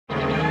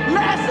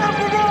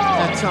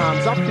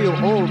Sometimes I feel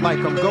old, like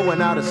I'm going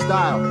out of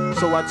style.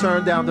 So I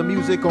turn down the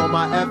music on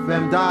my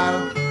FM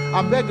dial.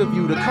 I beg of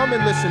you to come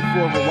and listen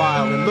for a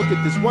while and look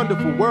at this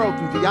wonderful world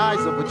through the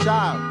eyes of a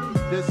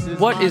child.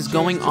 What is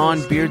going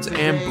on, Beards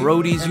and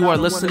Brodies? You are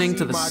listening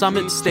to the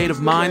Summit State of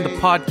Mind, the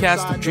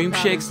podcast of dream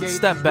shakes and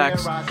step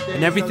backs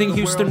and everything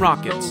Houston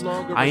Rockets.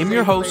 I am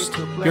your host,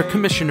 your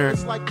commissioner,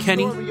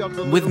 Kenny.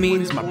 With me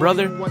is my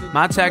brother,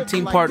 my tag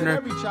team partner,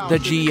 the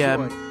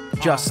GM,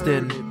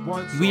 Justin.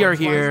 We are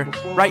here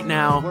right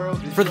now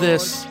for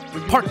this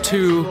part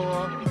 2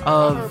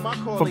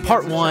 from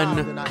part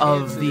 1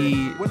 of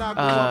the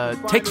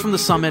takes from the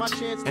summit,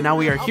 and now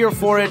we are here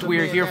for it. We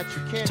are here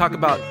to talk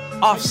about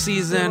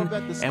off-season,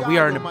 and we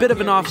are in a bit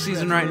of an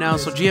off-season right now.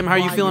 So GM, how are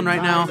you feeling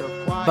right now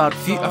about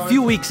a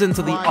few weeks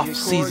into the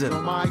off-season?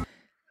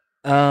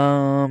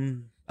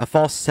 A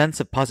false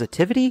sense of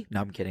positivity? No,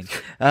 I'm kidding.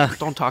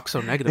 Don't talk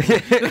so negatively.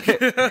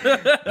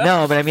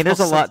 No, but I mean, there's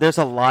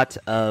a lot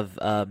of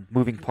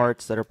moving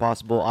parts that are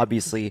possible.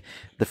 Obviously,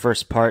 the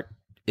first part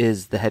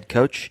is the head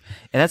coach,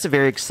 and that's a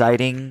very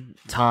exciting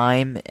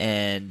time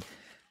and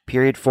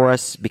period for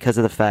us because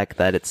of the fact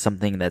that it's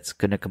something that's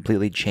going to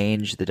completely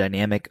change the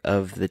dynamic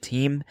of the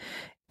team,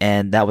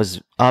 and that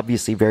was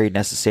obviously very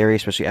necessary,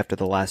 especially after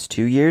the last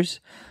 2 years.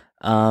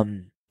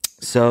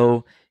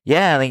 So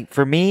yeah, like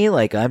for me,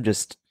 like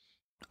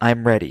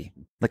I'm ready.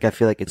 Like I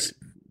feel like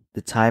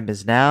the time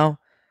is now.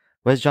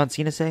 What does John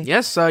Cena say?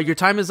 Yes, your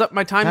time is up.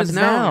 My time is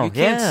now. You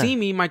can't see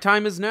me. My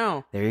time is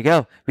now. There you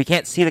go. We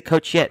can't see the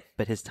coach yet,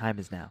 but his time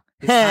is now.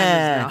 His time is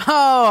now.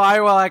 Oh,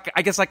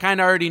 I guess I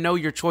kind of already know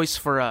your choice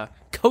for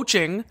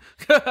coaching.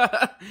 Your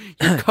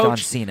coach, John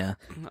Cena.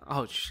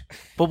 Oh,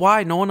 but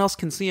why? No one else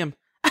can see him.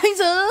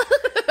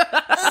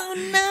 Oh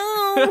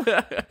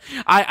no!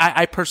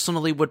 I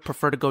personally would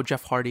prefer to go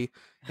Jeff Hardy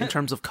in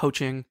terms of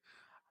coaching,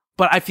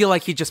 but I feel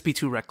like he'd just be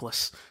too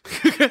reckless.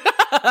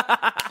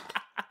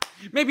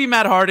 Maybe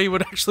Matt Hardy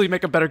would actually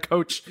make a better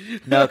coach.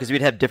 No, because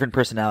we'd have different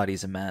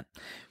personalities in Matt.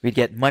 We'd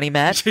get Money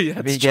Matt.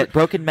 Yeah, we'd get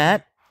Broken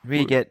Matt.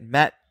 We'd get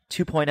Matt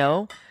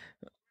 2.0.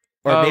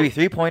 Or maybe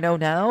 3.0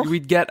 now.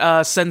 We'd get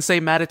Sensei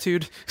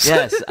Mattitude.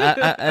 Yes,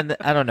 and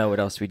I don't know what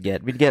else we'd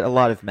get. We'd get a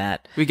lot of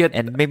Matt.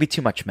 And maybe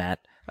too much Matt.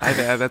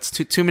 That's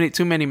too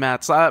many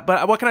Matts.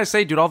 But what can I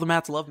say, dude? All the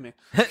Matts love me.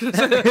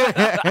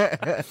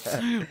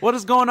 What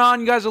is going on?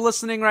 You guys are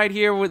listening right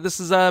here. This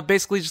is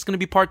basically just going to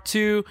be part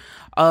 2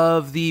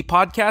 of the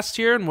podcast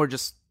here, and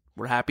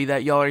we're happy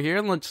that y'all are here.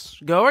 And let's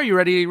go. Are you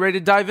ready to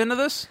dive into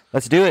this?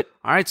 Let's do it.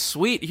 All right,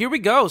 sweet. Here we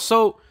go.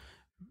 So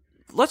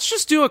let's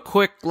just do a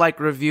quick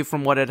review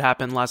from what had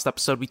happened last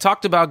episode. We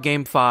talked about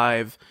Game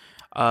 5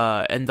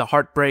 and the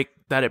heartbreak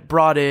that it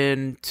brought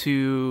in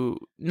to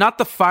not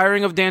the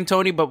firing of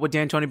D'Antoni, but with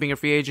D'Antoni being a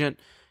free agent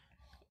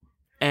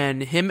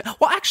and him.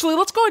 Well, actually,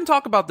 let's go ahead and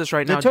talk about this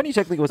right now. D'Antoni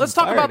technically wasn't Let's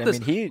talk fired. about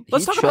this. I mean,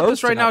 let's talk about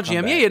this right now,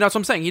 GM. Yeah, that's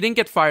what I'm saying. He didn't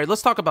get fired.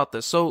 Let's talk about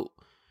this. So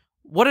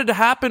what had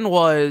happened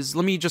was,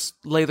 let me just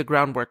lay the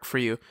groundwork for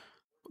you.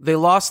 They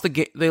lost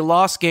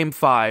Game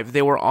 5.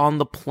 They were on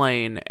the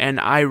plane,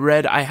 and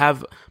I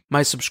have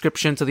my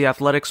subscription to The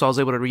Athletic, so I was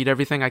able to read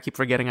everything. I keep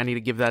forgetting I need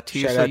to give that to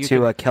you. Shout out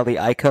to Kelly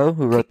Iko,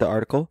 who wrote the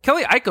article.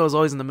 Kelly Iko is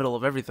always in the middle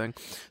of everything.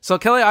 So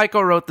Kelly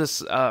Iko wrote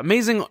this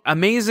amazing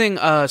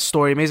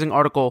story, amazing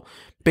article,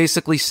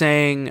 basically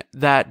saying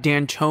that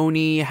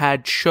D'Antoni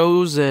had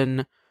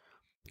chosen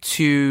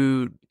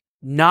to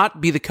not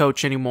be the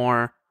coach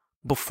anymore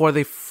before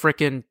they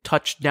frickin'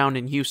 touched down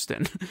in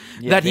Houston.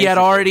 Yeah, that he had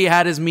already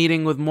had his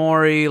meeting with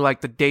Morey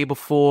like the day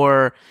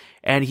before,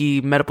 and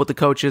he met up with the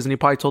coaches, and he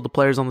probably told the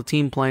players on the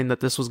team plane that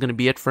this was going to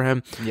be it for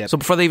him. Yep. So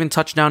before they even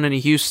touched down into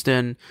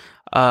Houston,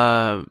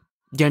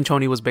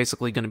 D'Antoni was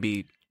basically going to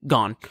be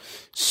gone.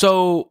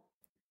 So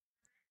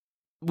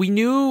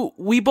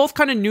we both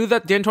kind of knew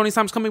that D'Antoni's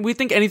time's coming. We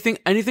think anything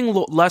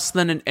less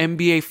than an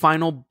NBA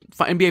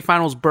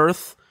Finals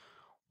berth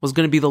was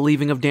going to be the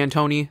leaving of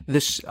D'Antoni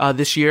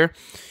this year.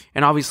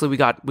 And obviously we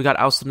got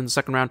ousted in the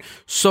second round.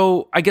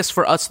 So I guess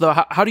for us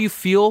though, how do you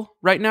feel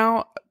right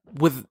now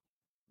with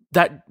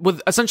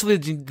essentially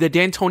the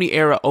D'Antoni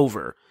era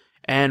over?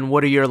 And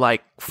what are your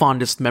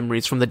fondest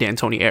memories from the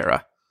D'Antoni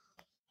era?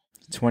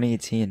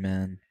 2018,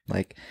 man.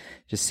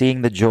 Just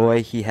seeing the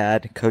joy he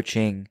had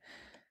coaching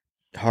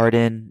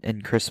Harden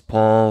and Chris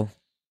Paul.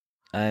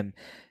 The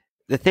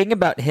thing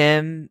about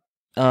him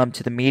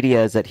to the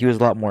media is that he was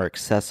a lot more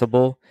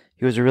accessible.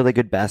 He was a really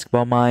good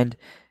basketball mind.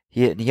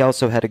 He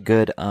also had a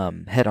good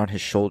head on his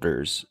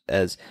shoulders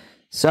as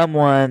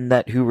someone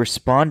who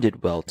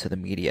responded well to the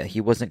media. He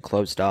wasn't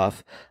closed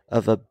off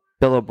of a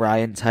Bill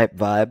O'Brien type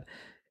vibe.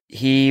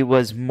 He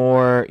was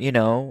more,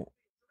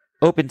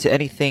 open to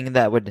anything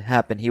that would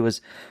happen. He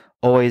was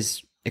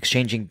always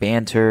exchanging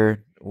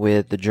banter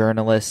with the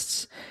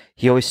journalists.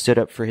 He always stood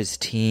up for his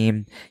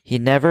team. He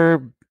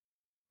never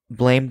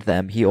blamed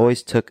them. He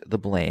always took the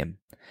blame.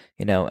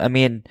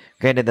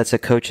 Granted that's a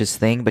coach's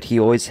thing, but he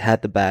always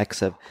had the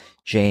backs of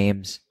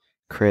James,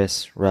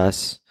 Chris,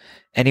 Russ,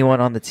 anyone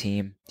on the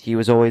team. He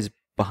was always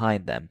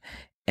behind them.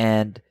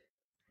 And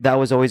that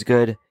was always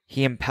good.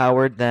 He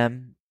empowered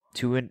them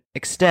to an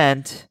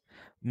extent,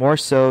 more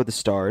so the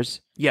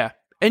stars. Yeah.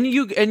 And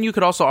you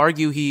could also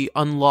argue he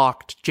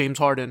unlocked James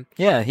Harden.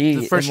 Yeah,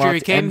 The first year he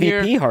unlocked came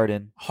MVP here,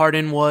 Harden.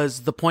 Harden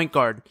was the point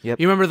guard. Yep.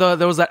 You remember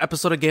there was that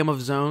episode of Game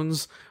of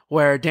Zones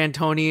where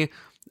D'Antoni,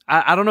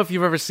 I don't know if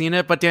you've ever seen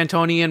it, but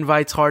D'Antoni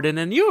invites Harden,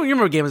 and you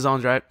remember Game of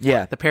Zones, right?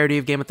 Yeah. The parody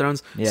of Game of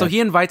Thrones. Yeah. So he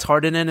invites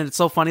Harden in, and it's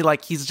so funny.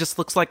 Like he's just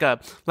looks like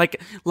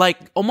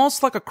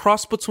almost like a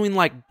cross between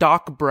like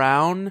Doc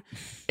Brown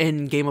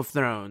in Game of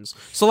Thrones.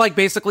 So like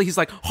basically he's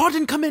like,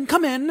 Harden, come in.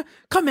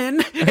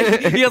 And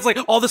he has like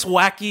all this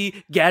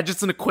wacky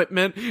gadgets and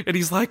equipment, and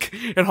he's like,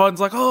 and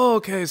Harden's like, oh,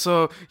 okay,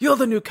 so you're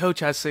the new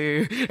coach, I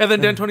see. And then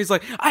D'Antoni's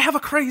like, I have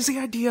a crazy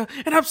idea,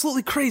 an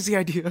absolutely crazy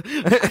idea.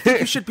 I think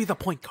you should be the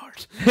point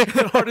guard.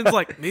 And Harden's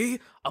like, me?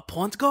 A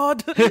point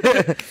guard?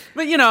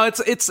 But you know,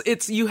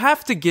 it's you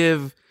have to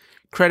give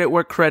credit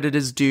where credit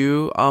is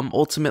due.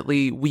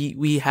 Ultimately,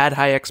 we had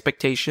high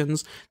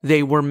expectations.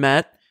 They were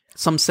met.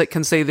 Some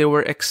can say they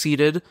were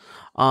exceeded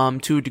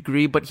to a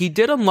degree, but he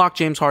did unlock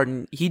James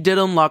Harden. He did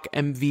unlock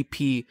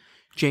MVP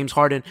James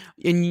Harden.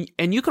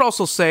 And you could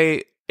also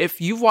say,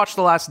 if you've watched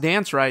The Last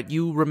Dance, right,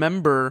 you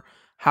remember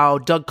how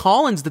Doug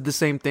Collins did the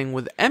same thing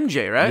with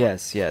MJ, right?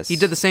 Yes. He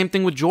did the same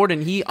thing with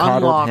Jordan. He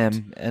Coddled unlocked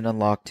him and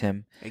unlocked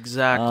him.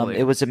 Exactly.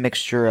 It was a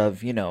mixture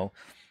of,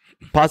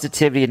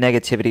 positivity and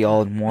negativity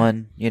all in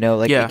one.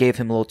 It gave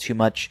him a little too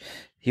much.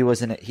 He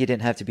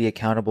didn't have to be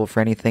accountable for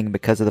anything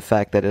because of the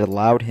fact that it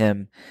allowed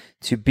him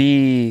to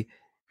be,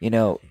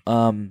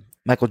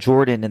 Michael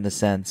Jordan in the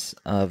sense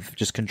of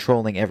just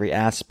controlling every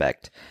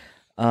aspect.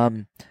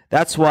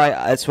 That's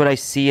what I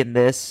see in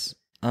this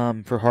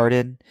for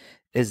Harden,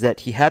 is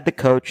that he had the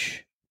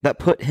coach that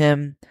put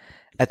him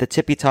at the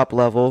tippy top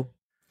level,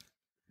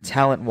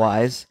 talent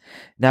wise.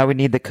 Now we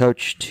need the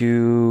coach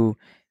to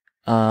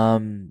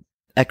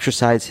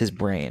exercise his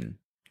brain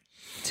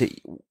to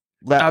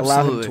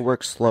allow him to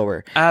work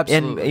slower.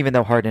 Absolutely. And even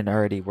though Harden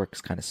already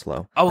works kind of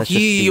slow. Oh, Let's just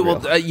be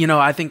real.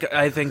 I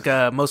think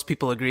most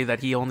people agree that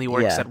he only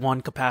works at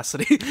one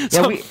capacity.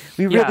 So,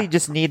 we really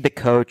just need the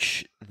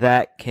coach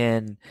that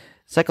can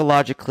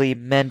psychologically,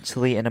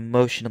 mentally, and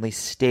emotionally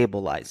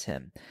stabilize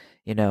him.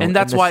 And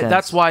that's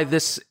why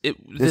this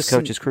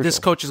coach is crucial. This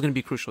coach is going to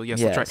be crucial.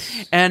 Yes, that's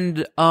right.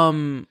 And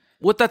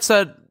with that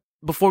said,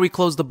 before we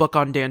close the book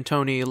on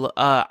D'Antoni,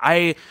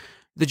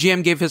 the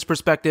GM gave his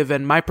perspective,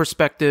 and my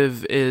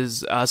perspective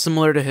is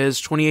similar to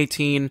his.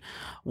 2018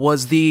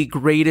 was the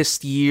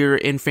greatest year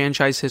in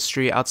franchise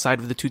history outside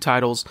of the 2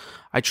 titles.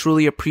 I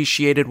truly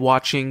appreciated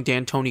watching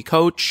D'Antoni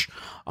coach.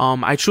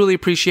 I truly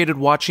appreciated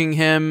watching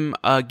him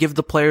give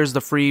the players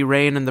the free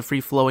reign and the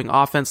free-flowing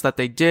offense that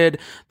they did.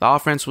 The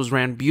offense was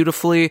ran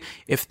beautifully,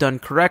 if done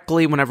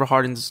correctly, whenever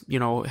Harden's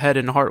head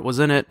and heart was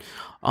in it.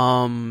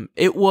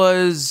 It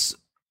was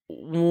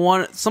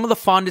some of the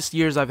fondest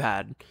years I've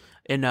had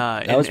in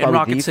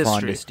Rockets history.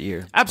 Fondest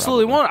year,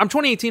 absolutely. Well, I'm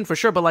 2018 for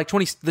sure, but like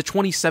the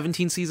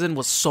 2017 season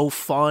was so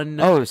fun.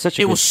 Oh, it was such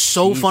a good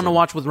so season. Fun to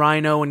watch with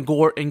Rhino and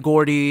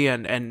Gordy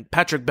and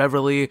Patrick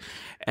Beverly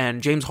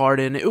and James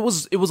Harden. It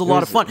was a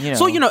lot of fun.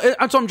 So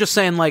I'm just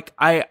saying, like,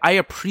 I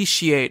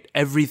appreciate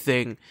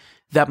everything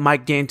that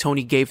Mike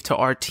D'Antoni gave to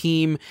our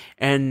team,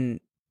 and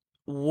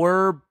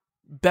we're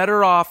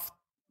better off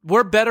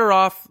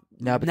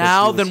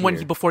now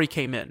than before he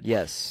came in.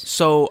 Yes.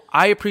 So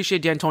I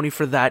appreciate D'Antoni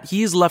for that.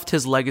 He's left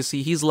his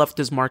legacy. He's left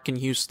his mark in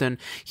Houston.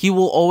 He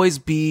will always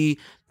be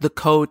the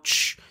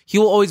coach. He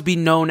will always be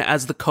known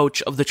as the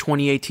coach of the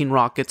 2018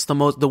 Rockets, the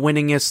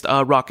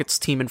winningest Rockets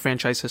team in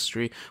franchise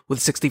history with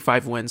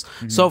 65 wins.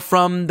 Mm-hmm. So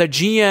from the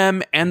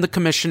GM and the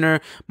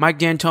commissioner, Mike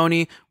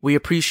D'Antoni, we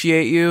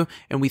appreciate you,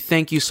 and we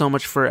thank you so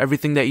much for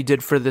everything that you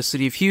did for the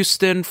city of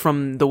Houston,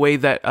 from the way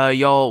that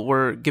y'all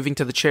were giving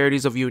to the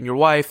charities of you and your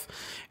wife.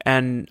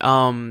 And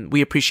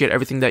we appreciate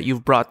everything that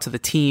you've brought to the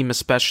team,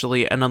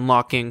 especially, and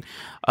unlocking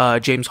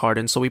James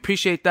Harden. So we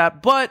appreciate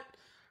that. But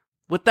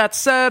with that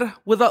said,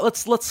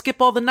 let's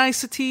skip all the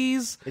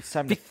niceties. It's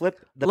time to flip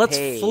the page.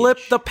 Let's flip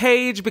the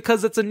page,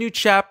 because it's a new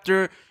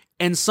chapter.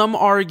 And some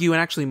argue,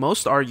 and actually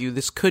most argue,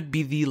 this could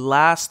be the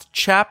last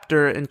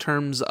chapter in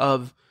terms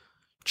of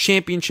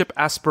championship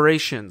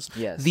aspirations.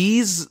 Yes.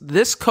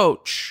 This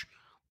coach,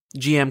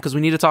 GM, because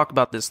we need to talk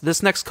about this.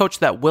 This next coach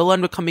that will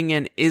end up coming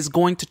in is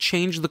going to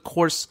change the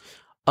course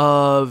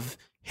of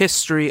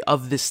history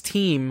of this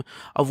team,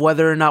 of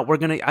whether or not we're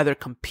going to either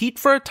compete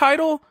for a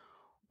title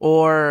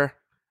or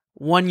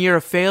 1 year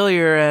of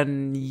failure,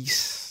 and you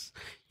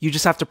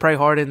just have to pray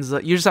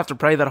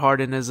that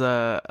Harden is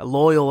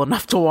loyal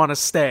enough to want to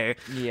stay.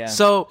 Yeah.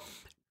 So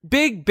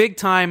big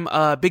time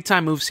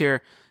moves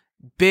here.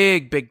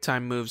 Big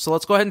time moves. So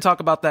let's go ahead and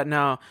talk about that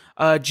now.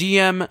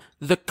 GM,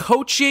 the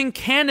coaching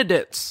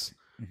candidates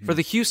for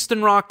the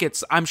Houston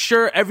Rockets. I'm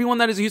sure everyone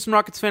that is a Houston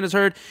Rockets fan has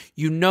heard,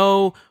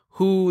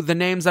 who the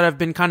names that have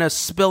been kind of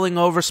spilling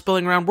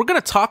around. We're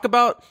going to talk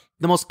about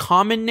the most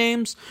common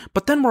names,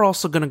 but then we're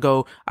also going to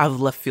go out of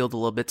left field a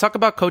little bit. Talk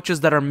about coaches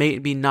that are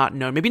maybe not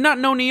known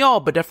to y'all,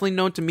 but definitely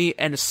known to me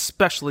and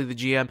especially the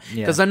GM.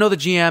 Because I know the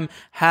GM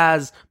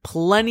has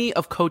plenty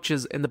of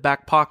coaches in the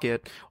back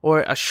pocket,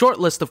 or a short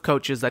list of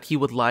coaches that he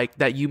would like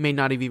that you may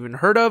not have even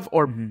heard of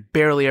or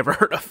barely ever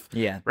heard of.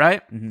 Yeah.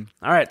 Right?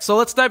 All right. So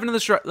let's dive into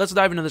this. Let's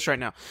dive into this right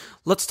now.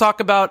 Let's talk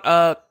about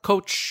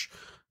coach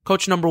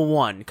number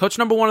one. Coach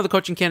number one of the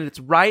coaching candidates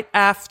right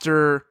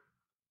after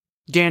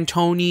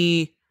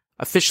D'Antoni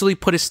officially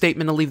put his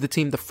statement to leave the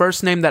team. The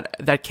first name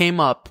that came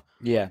up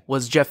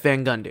was Jeff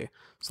Van Gundy.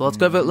 So let's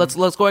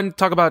go ahead and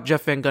talk about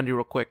Jeff Van Gundy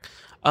real quick.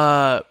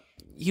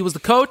 He was the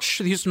coach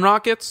of the Houston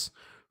Rockets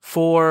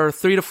for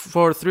 3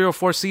 or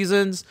 4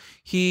 seasons.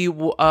 He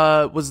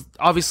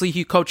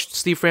he coached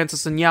Steve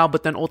Francis and Yao,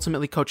 but then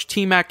ultimately coached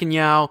T-Mac and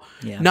Yao.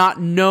 Yeah.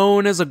 Not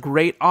known as a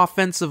great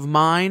offensive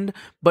mind,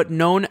 but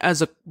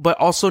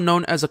also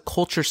known as a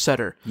culture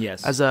setter.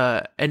 Yes.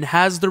 And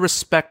has the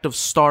respect of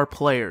star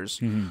players.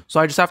 So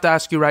I just have to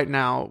ask you right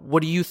now,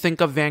 what do you think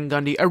of Van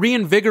Gundy? A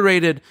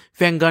reinvigorated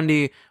Van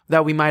Gundy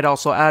that we might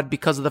also add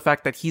because of the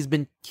fact that he's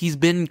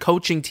been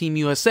coaching Team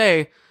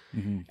USA.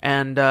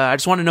 And I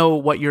just want to know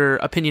what your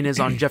opinion is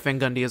on Jeff Van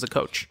Gundy as a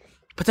coach,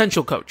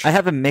 potential coach. I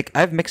have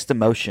mixed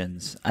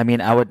emotions. I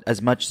mean,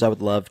 as much as I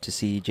would love to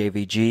see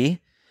JVG,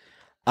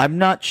 I'm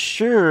not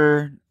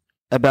sure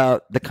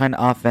about the kind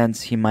of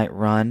offense he might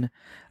run.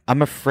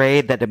 I'm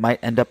afraid that it might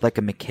end up like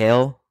a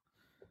McHale,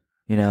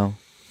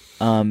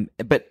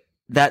 but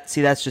that's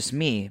just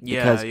me.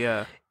 Because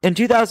in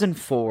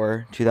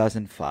 2004,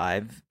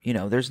 2005,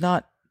 there's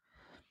not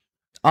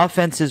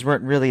offenses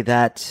weren't really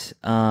that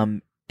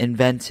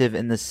inventive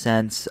in the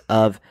sense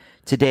of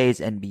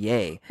today's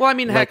NBA. Well, I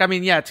mean,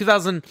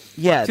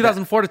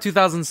 2004 to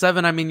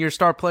 2007. I mean, your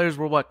star players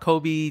were what?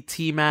 Kobe,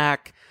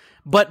 T-Mac,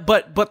 but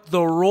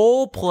the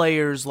role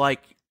players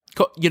like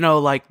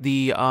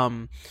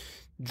the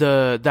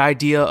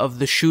idea of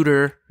the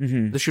shooter,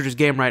 the shooter's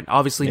game, right?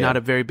 Obviously, not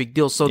a very big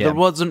deal. So there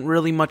wasn't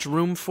really much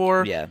room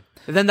for. Yeah.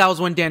 And then that was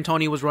when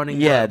D'Antoni was running.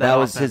 That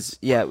was offense.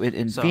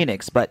 In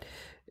Phoenix, but.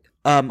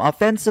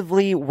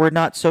 Offensively, we're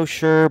not so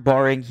sure,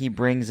 barring he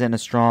brings in a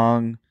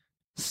strong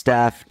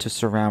staff to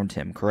surround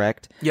him.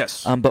 Correct?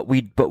 Yes. But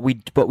we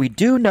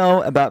do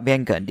know about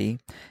Van Gundy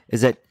is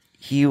that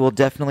he will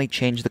definitely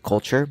change the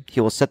culture. He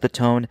will set the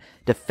tone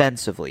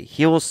defensively.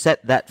 He will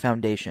set that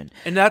foundation,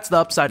 and that's the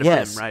upside of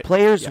him, right?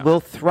 Players will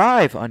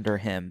thrive under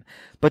him.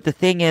 But the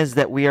thing is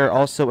that we are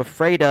also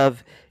afraid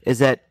of is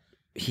that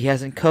he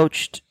hasn't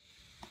coached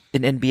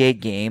an NBA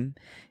game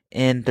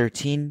in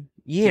 13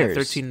 years.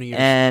 Yeah, 13 years.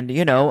 And,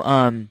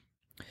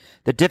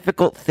 the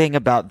difficult thing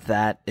about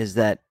that is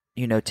that,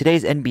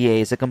 today's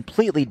NBA is a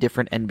completely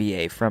different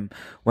NBA from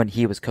when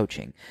he was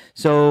coaching.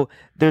 So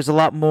there's a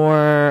lot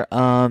more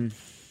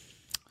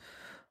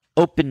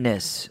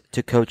openness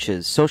to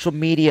coaches. Social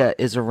media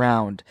is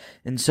around.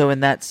 And so in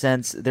that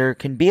sense, there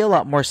can be a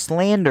lot more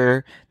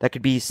slander that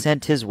could be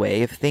sent his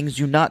way if things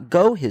do not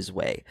go his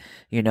way,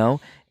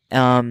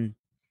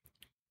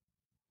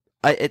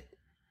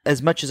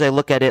 as much as I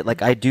look at it,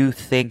 I do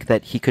think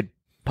that he could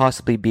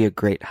possibly be a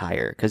great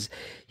hire because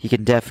he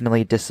can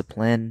definitely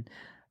discipline.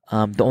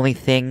 The only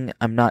thing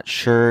I'm not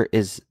sure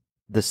is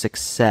the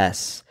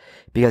success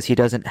because he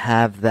doesn't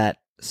have that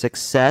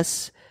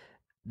success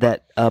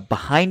that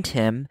behind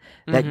him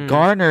that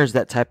garners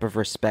that type of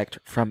respect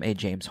from a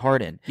James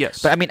Harden.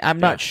 Yes. But I mean, I'm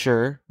not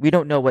sure. We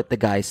don't know what the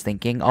guy's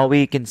thinking. All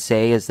we can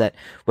say is that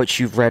what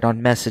you've read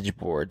on message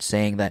boards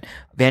saying that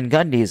Van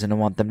Gundy is going to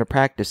want them to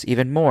practice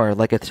even more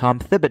like a Tom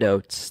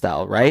Thibodeau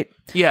style, right?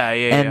 Yeah.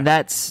 And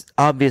that's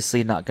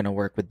obviously not going to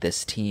work with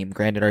this team.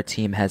 Granted, our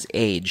team has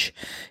age.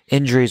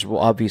 Injuries will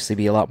obviously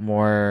be a lot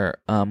more,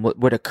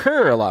 would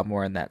occur a lot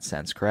more in that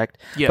sense, correct?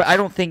 Yes. But I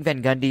don't think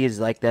Van Gundy is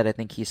like that. I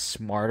think he's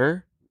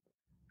smarter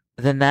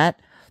than that.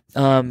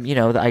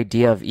 The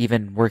idea of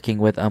even working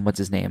with what's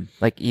his name?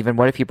 Even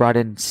what if he brought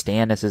in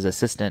Stan as his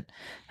assistant?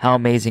 How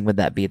amazing would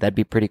that be? That'd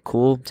be pretty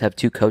cool to have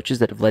 2 coaches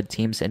that have led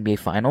teams to NBA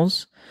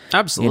Finals.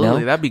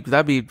 Absolutely,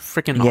 that'd be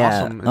freaking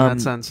awesome in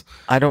that sense.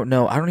 I don't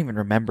know. I don't even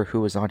remember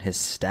who was on his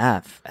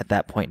staff at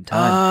that point in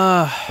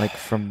time.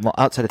 From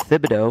outside of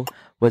Thibodeau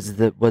was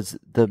the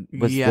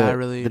big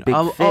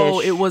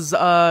fish.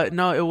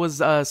 It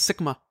was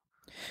Sigma.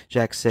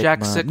 Jack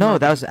Sigma. No,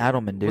 that was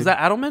Adelman, dude. Was that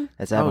Adelman?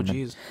 That's Adelman. Oh,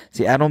 jeez.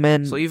 See,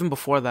 Adelman. So even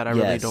before that, I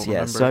really don't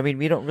remember. So, I mean,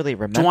 we don't really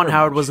remember. Juwan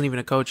Howard wasn't even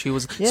a coach. He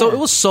was. Yeah. So it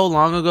was so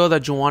long ago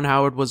that Juwan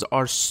Howard was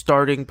our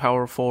starting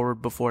power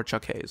forward before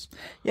Chuck Hayes.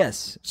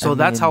 Yes. So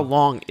that's how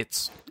long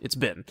it's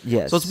been.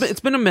 Yes. So it's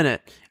been a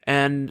minute,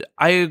 and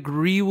I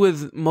agree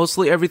with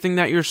mostly everything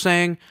that you're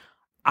saying.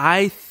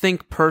 I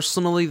think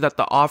personally that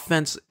the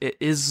offense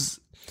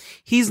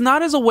he's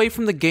not as away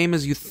from the game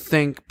as you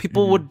think.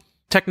 People would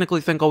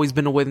technically think, he's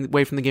been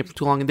away from the game for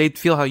too long, and they'd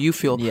feel how you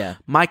feel. Yeah.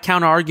 My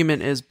counter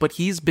argument is, but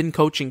he's been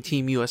coaching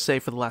Team USA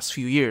for the last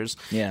few years.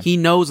 Yeah. He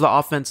knows the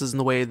offenses in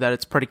the way that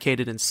it's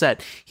predicated and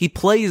set. He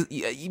plays,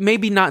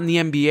 maybe not in the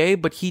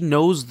NBA, but he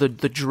knows the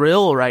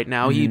drill right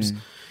now. He's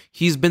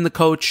been the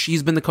coach.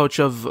 He's been the coach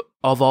of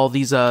all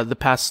these, the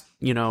past,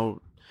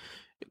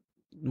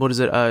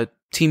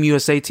 Team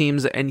USA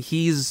teams, and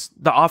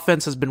the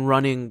offense has been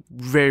running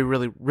very,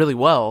 really, really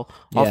well,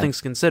 all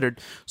things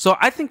considered. So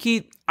I think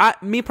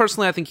me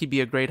personally, I think he'd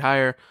be a great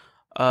hire,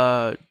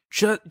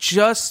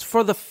 just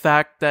for the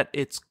fact that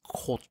it's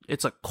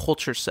a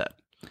culture set.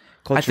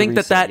 I think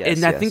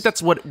I think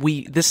that's what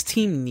this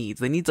team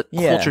needs. They need a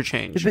culture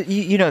change. But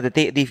you know that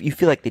you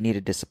feel like they need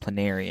a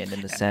disciplinarian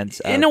in the sense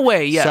of, in a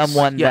way, yes,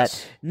 someone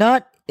yes. that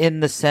not in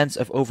the sense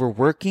of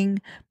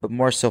overworking, but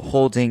more so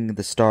holding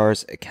the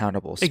stars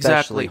accountable,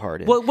 especially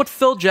Harden. Well, what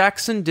Phil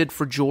Jackson did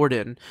for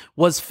Jordan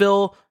was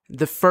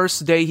the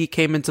first day he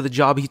came into the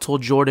job, he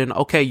told Jordan,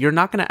 okay, you're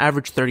not going to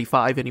average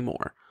 35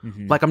 anymore.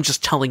 Mm-hmm. Like, I'm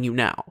just telling you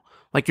now.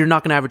 Like, you're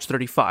not going to average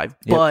 35.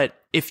 Yep. But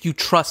if you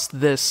trust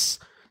this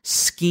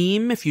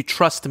scheme, if you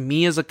trust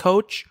me as a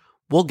coach,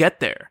 we'll get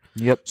there.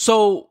 Yep.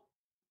 So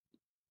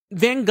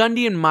Van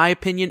Gundy, in my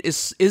opinion,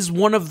 is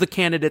one of the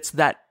candidates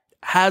that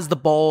has the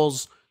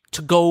balls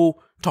to go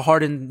to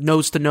Harden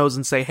nose to nose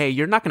and say, hey,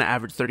 you're not going to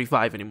average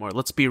 35 anymore.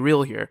 Let's be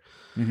real here.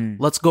 Mm-hmm.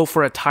 Let's go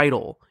for a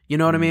title. You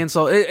know what I mean?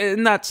 So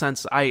in that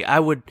sense, I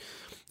would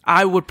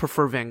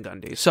prefer Van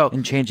Gundy. So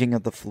in changing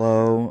of the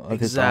flow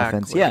of his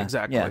offense,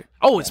 exactly. Yeah.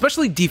 Oh,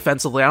 especially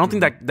defensively, I don't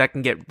think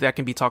that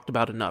can be talked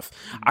about enough.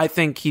 I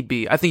think he'd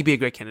be a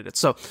great candidate.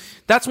 So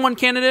that's one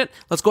candidate.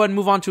 Let's go ahead and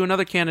move on to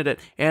another candidate.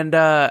 And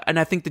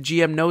I think the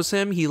GM knows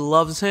him. He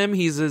loves him.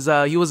 He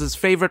was his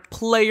favorite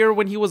player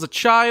when he was a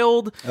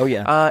child. Oh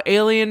yeah.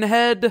 Alien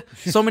Head.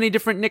 So many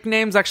different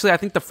nicknames. Actually, I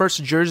think the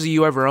first jersey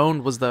you ever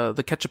owned was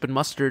the ketchup and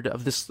mustard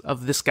of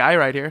this guy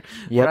right here.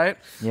 Yep. Right.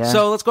 Yeah.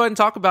 So let's go ahead and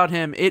talk about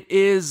him. It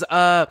is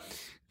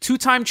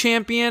two-time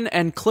champion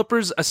and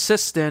Clippers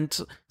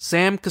assistant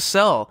Sam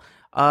Cassell.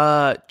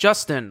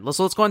 Justin, let's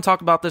go ahead and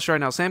talk about this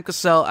right now. Sam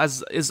Cassell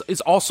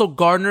is also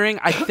garnering,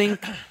 I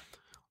think,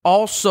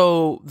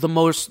 also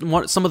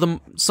some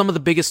of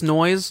the biggest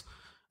noise.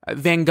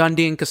 Van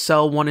Gundy and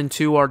Cassell 1 and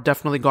 2 are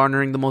definitely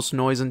garnering the most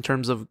noise in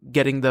terms of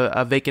getting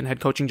the vacant head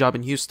coaching job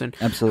in Houston.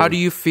 Absolutely. How do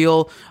you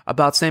feel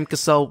about Sam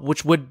Cassell,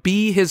 which would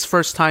be his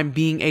first time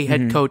being a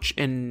head coach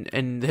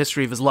in the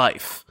history of his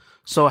life?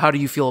 So how do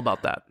you feel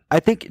about that?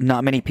 I think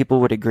not many people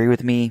would agree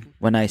with me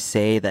when I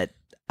say that,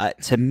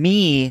 to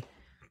me,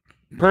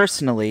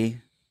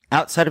 personally,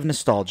 outside of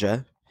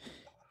nostalgia,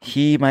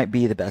 he might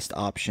be the best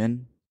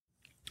option.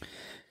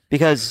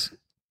 Because,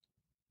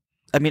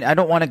 I mean, I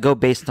don't want to go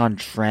based on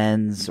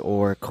trends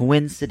or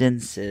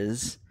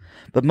coincidences,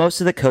 but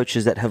most of the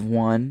coaches that have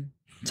won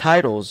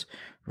titles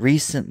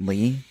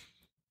recently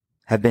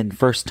have been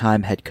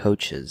first-time head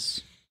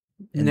coaches.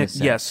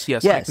 Yes.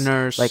 Nick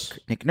Nurse. Like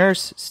Nick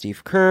Nurse,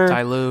 Steve Kerr.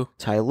 Ty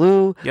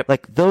Lue. Yep.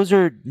 Like, those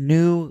are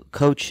new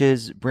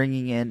coaches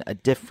bringing in a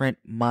different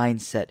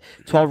mindset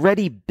to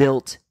already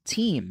built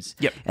teams.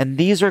 Yep. And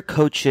these are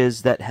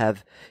coaches that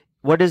have,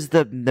 what is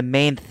the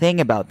main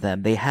thing about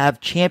them? They have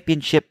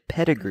championship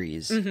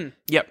pedigrees. Mm-hmm.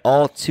 Yep.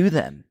 All to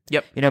them.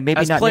 Yep. You know, maybe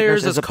as not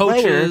players, Nick Nurse as a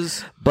coaches,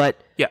 player,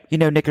 but yeah. You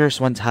know, Nick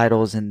Nurse won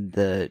titles in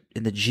the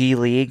G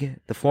League,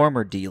 the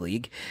former D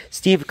League.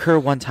 Steve Kerr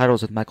won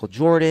titles with Michael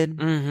Jordan.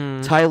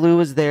 Mm-hmm. Ty Lue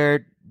was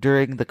there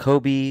during the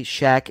Kobe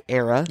Shaq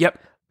era. Yep.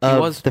 Of he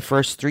was the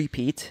first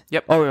three-peat.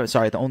 Yep. Oh,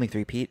 sorry, the only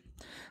three-peat.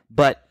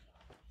 But,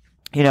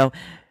 you know,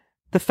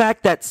 the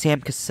fact that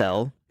Sam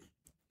Cassell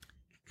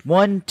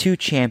won 2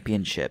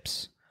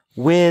 championships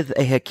with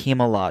a Hakeem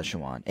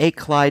Olajuwon, a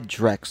Clyde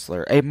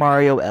Drexler, a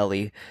Mario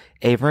Elie,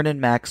 a Vernon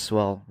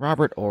Maxwell,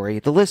 Robert Horry,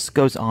 the list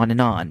goes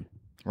on,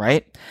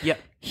 right? Yep.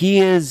 He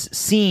has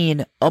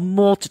seen a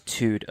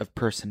multitude of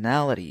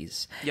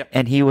personalities. Yep.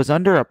 And he was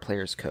under a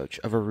player's coach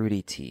of a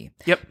Rudy T.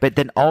 Yep. But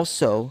then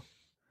also,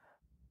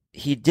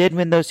 he did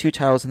win those 2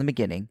 titles in the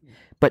beginning,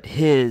 but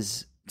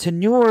his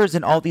tenures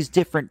in all these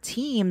different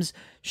teams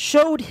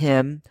showed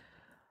him,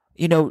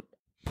 you know,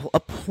 a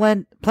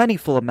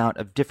plentiful amount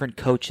of different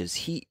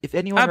coaches. If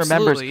anyone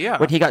remembers,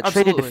 when he got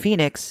traded to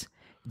Phoenix,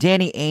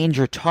 Danny Ainge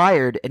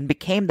retired and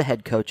became the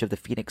head coach of the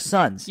Phoenix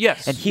Suns.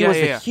 Yes. And he was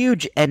a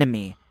huge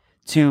enemy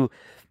to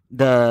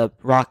the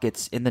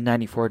Rockets in the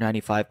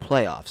 94-95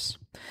 playoffs.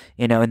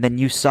 You know, and then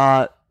you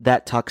saw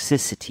that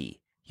toxicity.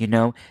 You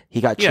know,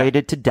 he got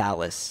traded to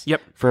Dallas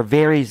for a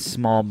very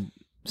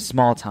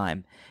small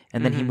time.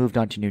 And then he moved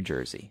on to New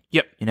Jersey.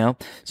 Yep. You know?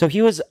 So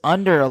he was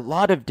under a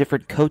lot of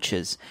different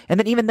coaches. And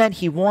then even then,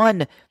 he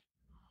won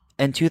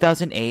in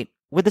 2008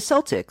 with the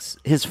Celtics,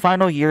 his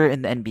final year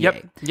in the NBA.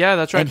 Yep. Yeah,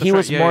 that's right. And he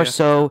was more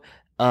so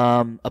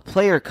a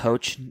player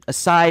coach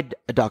aside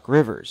Doc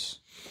Rivers,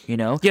 you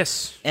know?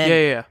 Yes. And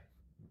yeah.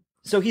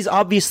 So he's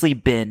obviously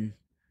been,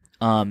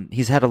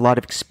 he's had a lot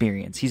of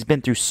experience. He's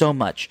been through so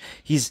much.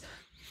 He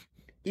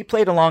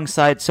played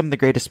alongside some of the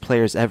greatest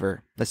players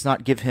ever. Let's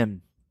not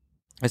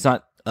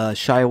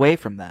shy away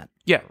from that.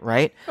 Yeah.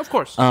 Right? Of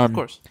course.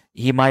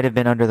 He might have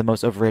been under the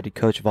most overrated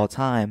coach of all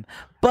time,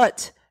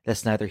 but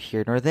that's neither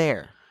here nor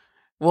there.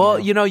 Well,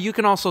 you know, you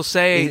can also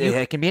say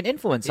it can be an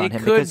influence on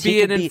him. It could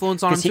be an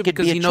influence on him too,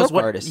 because he knows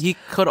what artist. He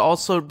could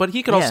also, but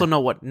he could also know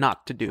what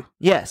not to do.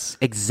 Yes,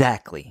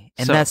 exactly.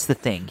 And that's the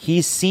thing.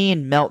 He's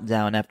seen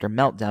meltdown after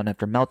meltdown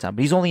after meltdown, but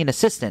he's only an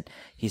assistant.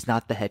 He's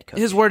not the head coach.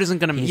 His word isn't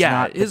going to.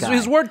 Yeah,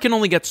 his word can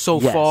only get so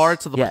far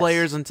to the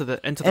players and to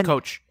the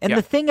coach. And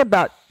the thing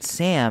about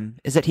Sam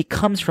is that he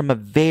comes from a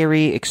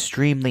very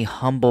extremely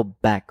humble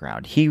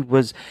background. He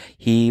was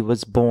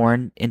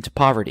born into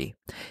poverty.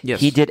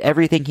 Yes. He did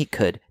everything he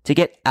could to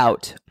get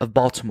out of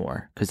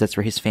Baltimore because that's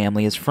where his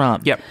family is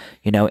from. Yep.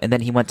 And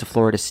then he went to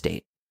Florida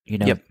State.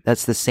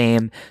 That's the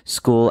same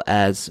school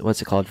as,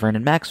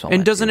 Vernon Maxwell.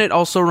 And doesn't it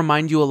also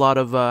remind you a lot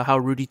of how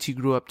Rudy T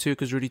grew up too?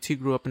 Because Rudy T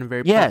grew up in a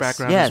very poor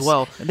background as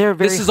well.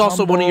 This is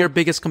also one of your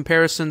biggest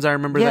comparisons. I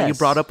remember that you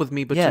brought up with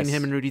me between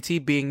him and Rudy T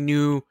being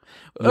new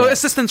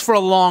assistants for a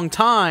long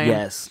time.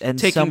 Yes, and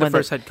taking the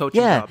first head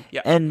coaching job.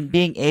 Yeah, and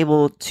being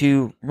able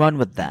to run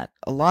with that.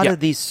 A lot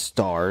of these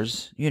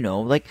stars,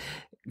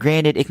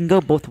 granted, it can go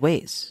both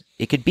ways.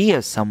 It could be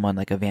someone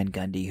like a Van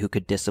Gundy who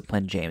could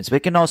discipline James, but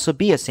it can also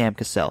be a Sam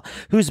Cassell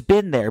who's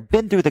been there,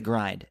 been through the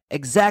grind,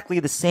 exactly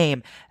the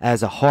same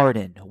as a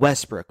Harden,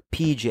 Westbrook,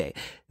 PJ.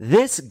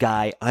 This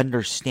guy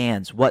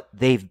understands what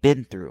they've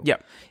been through. Yeah.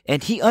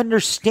 And he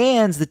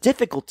understands the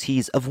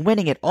difficulties of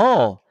winning it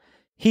all.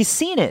 He's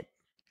seen it.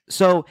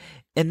 So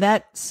in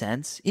that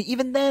sense,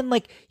 even then,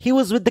 he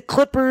was with the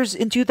Clippers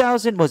in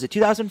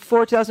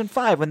 2004,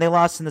 2005, when they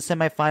lost in the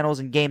semifinals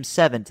in Game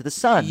 7 to the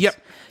Suns. Yep.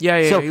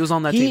 Yeah, so he was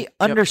on that team. He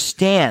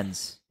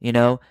understands,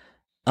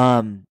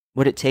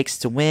 what it takes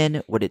to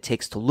win, what it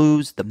takes to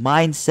lose, the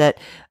mindset.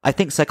 I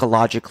think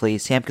psychologically,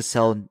 Sam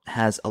Cassell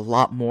has a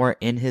lot more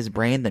in his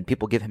brain than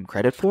people give him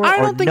credit for. I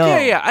don't think,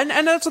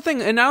 and that's the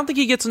thing, and I don't think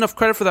he gets enough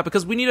credit for that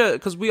because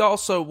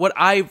what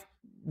I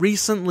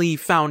recently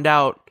found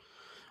out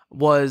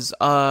was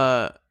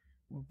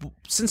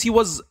since he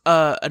was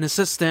an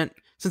assistant,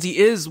 since he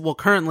is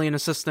currently an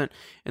assistant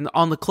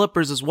on the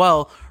Clippers as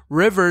well,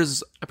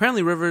 Rivers,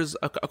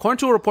 according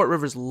to a report,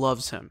 Rivers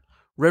loves him.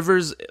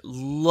 Rivers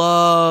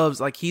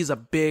he's a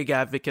big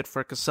advocate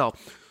for Cassell.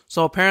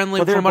 So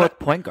apparently, they're both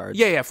point guards.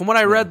 Yeah. From what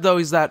I read though,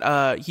 is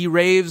that he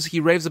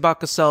raves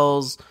about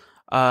Cassell's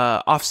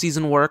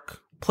off-season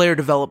work, player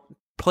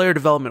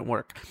development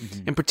work.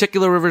 Mm-hmm. In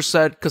particular, Rivers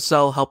said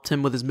Cassell helped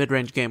him with his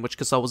mid-range game, which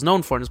Cassell was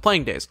known for in his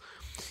playing days.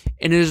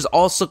 And it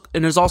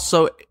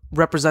also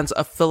represents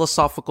a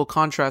philosophical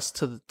contrast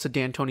to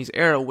D'Antoni's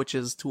era, which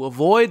is to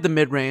avoid the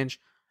mid-range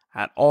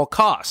at all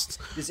costs.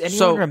 Does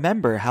anyone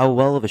remember how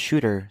well of a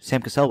shooter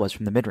Sam Cassell was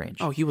from the mid-range?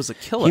 Oh, he was a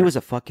killer. He was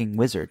a fucking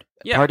wizard.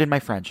 Yeah. Pardon my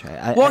French.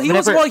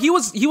 He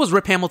was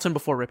Rip Hamilton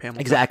before Rip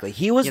Hamilton. Exactly.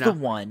 He was the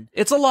one.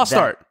 It's a lost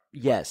art.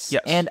 Yes.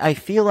 And I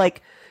feel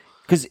like,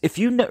 because if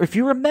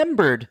you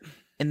remembered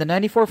in the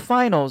 94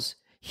 finals,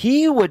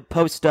 he would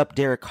post up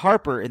Derek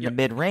Harper in the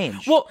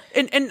mid-range. Well,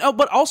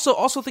 but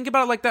also think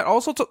about it like that.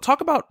 Also talk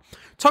about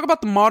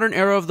the modern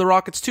era of the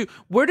Rockets too.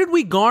 Where did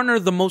we garner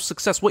the most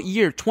success? What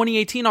year?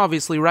 2018,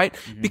 obviously, right?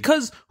 Mm-hmm.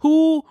 Because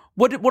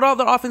what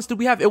other offense did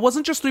we have? It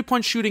wasn't just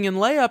 3-point shooting and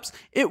layups.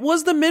 It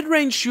was the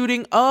mid-range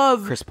shooting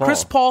of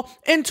Chris Paul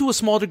and to a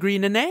small degree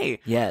Nene.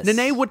 Yes.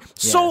 Nene would.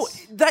 So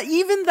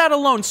that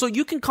alone, so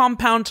you can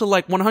compound to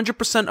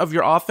 100% of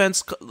your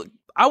offense.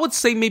 I would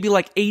say maybe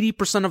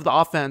 80% of the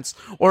offense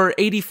or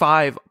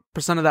 85%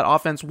 of that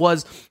offense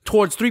was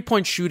towards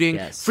 3-point shooting,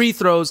 free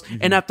throws,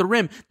 and at the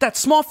rim. That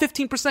small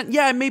 15%,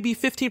 it may be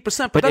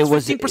 15%, but that's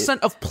 15%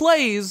 of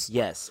plays.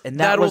 Yes, and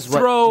that was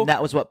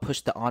what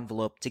pushed the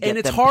envelope to get them.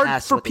 And it's hard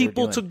past for what they were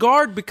people doing. to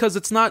guard because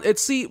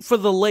for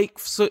the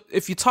Lakers. So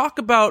if you talk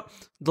about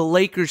the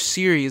Lakers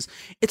series,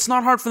 it's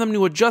not hard for them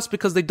to adjust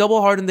because they double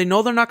Harden. They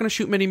know they're not going to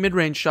shoot many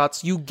mid-range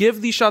shots. You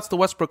give these shots to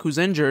Westbrook, who's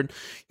injured.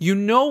 You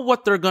know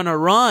what they're going to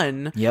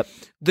run. Yep.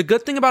 The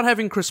good thing about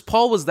having Chris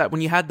Paul was that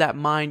when you had that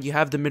mind, you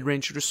have the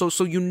mid-range shooter.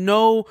 So you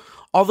know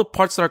all the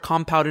parts that are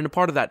compounded into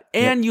part of that.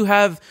 And you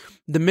have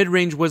the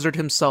mid-range wizard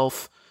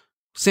himself,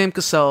 Sam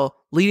Cassell,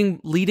 leading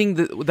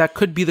that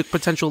could be the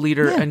potential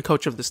leader and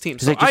coach of this team.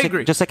 So I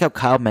agree. Just like how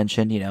Kyle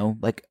mentioned,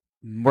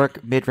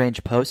 work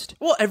mid-range post.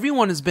 Well,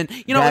 everyone has been,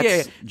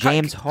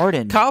 James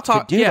Harden. Kyle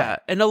talked,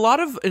 that. and a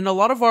lot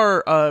of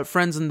our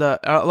friends in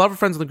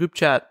the group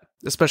chat,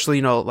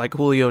 especially like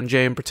Julio and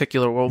Jay in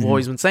particular, we've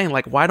always been saying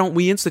why don't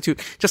we institute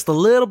just a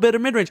little bit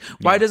of mid-range?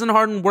 Why doesn't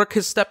Harden work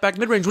his step back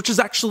mid-range, which is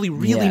actually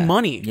really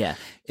money? Yeah,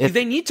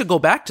 they need to go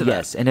back to that.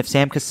 Yes, and if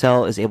Sam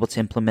Cassell is able to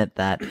implement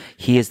that,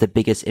 he is the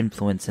biggest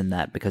influence in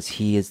that because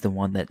he is the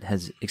one that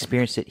has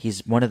experienced it.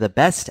 He's one of the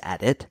best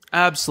at it.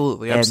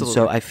 Absolutely. And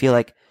so I feel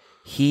like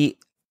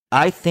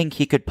I think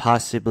he could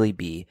possibly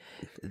be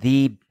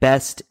the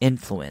best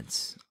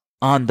influence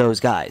on those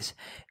guys.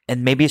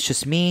 And maybe it's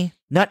just me.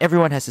 Not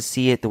everyone has to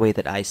see it the way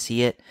that I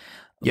see it.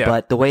 Yeah.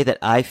 But the way that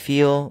I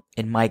feel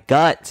in my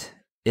gut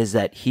is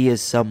that he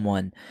is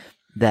someone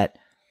that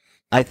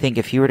I think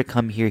if he were to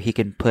come here, he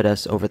can put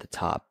us over the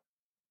top.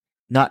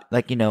 Not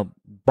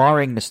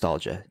barring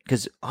nostalgia,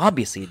 because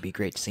obviously it'd be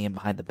great to see him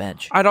behind the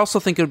bench. I'd also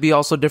think it would be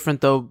also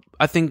different, though.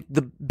 I think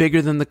the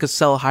bigger than the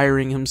Cassell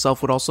hiring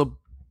himself would also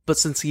but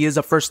since he is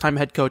a first-time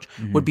head coach,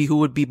 would be who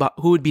would be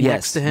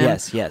next to him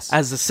as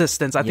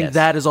assistants. I think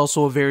that is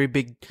also a very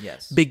big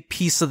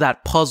piece of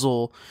that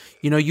puzzle.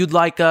 You'd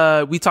like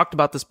we talked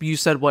about this, but you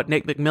said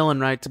Nate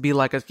McMillan, right? To be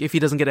like if he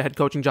doesn't get a head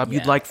coaching job,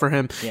 you'd like for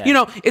him.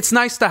 Yeah. It's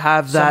nice to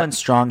have that someone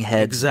strong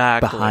heads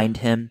behind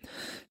him,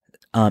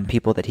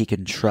 people that he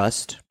can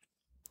trust.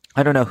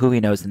 I don't know who he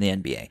knows in the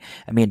NBA.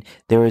 I mean,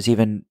 there was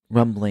even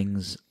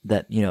rumblings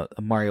that,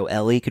 Mario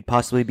Elie could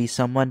possibly be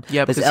someone.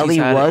 Yeah, because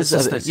Elie was an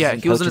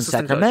assistant he was coach in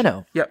Sacramento.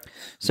 Coach. Yep.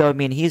 So, I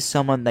mean, he's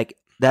someone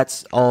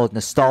that's all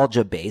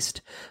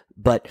nostalgia-based,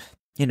 but,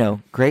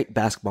 great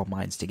basketball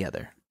minds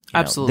together.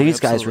 Absolutely.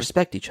 These guys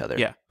respect each other.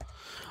 Yeah.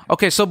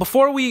 Okay, so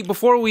before we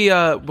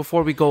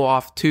go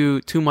off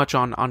too much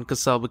on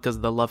Cassell, because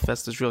the love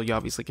fest is real, you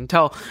obviously can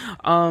tell.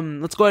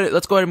 Let's go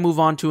ahead and move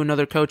on to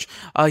another coach.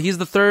 He's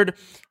the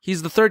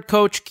third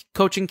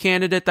coaching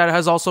candidate that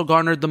has also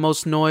garnered the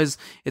most noise.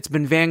 It's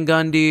been Van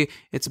Gundy,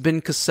 it's been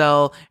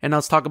Cassell, and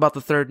let's talk about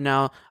the third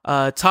now.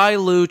 Ty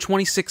Lue,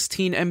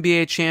 2016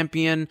 NBA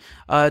champion.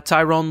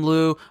 Tyronn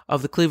Lue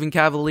of the Cleveland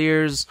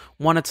Cavaliers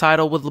won a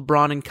title with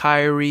LeBron and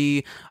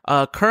Kyrie.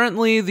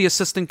 Currently the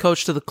assistant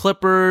coach to the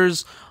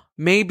Clippers.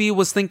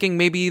 Was thinking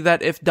that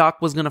if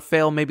Doc was going to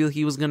fail, maybe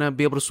he was going to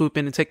be able to swoop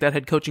in and take that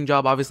head coaching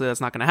job. Obviously,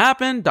 that's not going to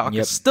happen. Doc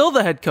is still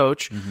the head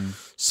coach.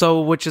 So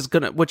which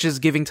is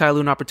giving Ty Lue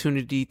an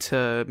opportunity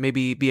to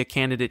maybe be a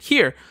candidate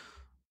here.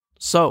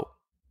 So,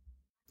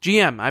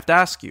 GM, I have to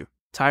ask you,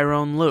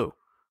 Tyronn Lue.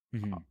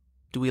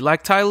 Do we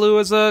like Ty Lue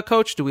as a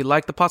coach? Do we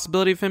like the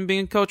possibility of him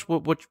being a coach?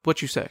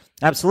 What you say?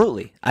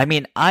 Absolutely. I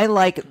mean, I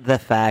like the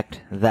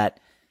fact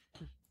that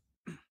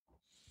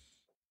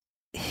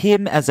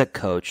him as a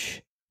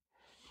coach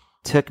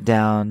took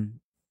down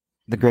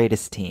the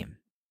greatest team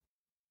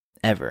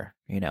ever,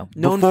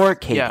 before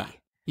KD.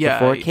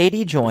 Before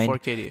KD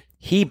joined,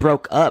 he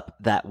broke up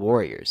that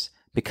Warriors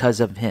because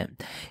of him.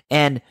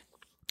 And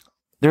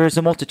there is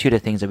a multitude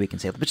of things that we can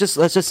say, but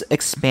let's just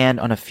expand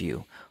on a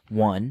few.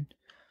 One,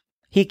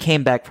 he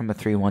came back from a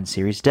 3-1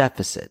 series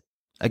deficit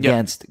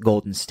against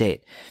Golden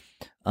State.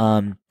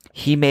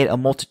 He made a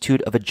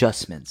multitude of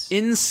adjustments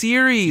in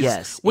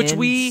series, which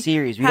we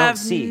have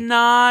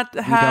not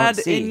had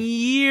in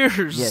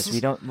years. Yes, we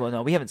don't. Well,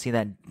 no, we haven't seen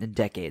that in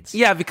decades.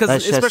 Yeah, because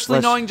especially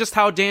knowing just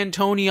how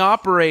D'Antoni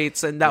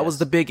operates, and that was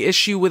the big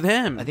issue with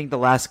him. I think the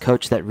last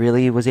coach that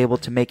really was able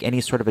to make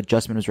any sort of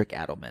adjustment was Rick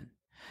Adelman.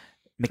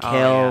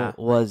 Mikhail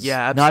was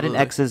not an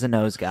X's and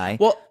O's guy.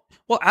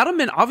 Well,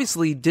 Adelman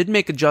obviously did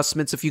make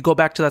adjustments. If you go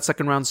back to that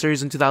second round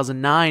series in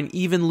 2009,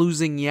 even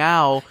losing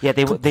Yao, they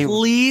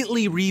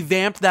completely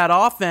revamped that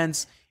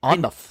offense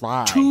on the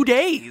fly. 2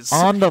 days.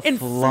 On the in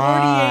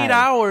fly. 48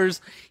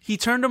 hours, he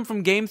turned them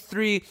from game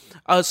 3,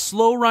 a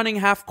slow running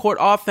half court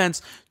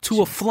offense,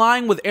 to a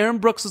flying with Aaron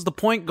Brooks as the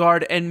point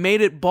guard, and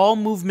made it ball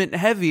movement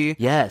heavy.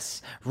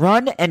 Yes.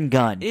 Run and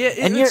gun.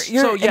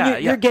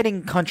 You're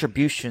getting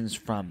contributions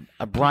from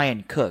a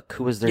Brian Cook,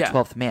 who was their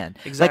 12th man.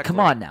 Exactly. Like, come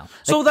on now.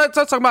 So that's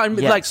talking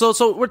about,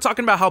 so we're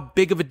talking about how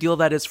big of a deal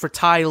that is for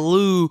Ty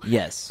Lue.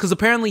 Yes. Because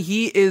apparently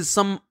he is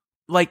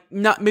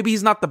maybe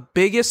he's not the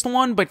biggest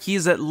one, but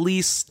he's at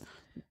least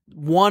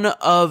one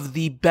of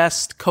the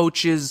best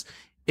coaches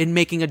in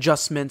making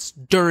adjustments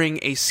during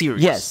a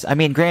series. Yes. I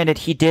mean, granted,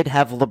 he did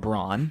have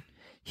LeBron.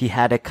 He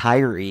had a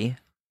Kyrie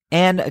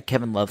and a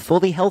Kevin Love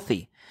fully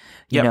healthy,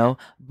 you know?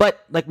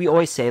 But like we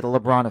always say, the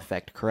LeBron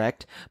effect,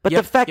 correct? But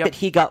the fact that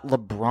he got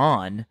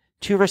LeBron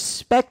to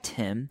respect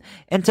him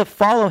and to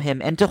follow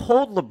him and to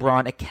hold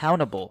LeBron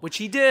accountable. Which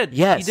he did.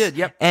 Yes. He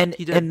did. And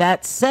he did. In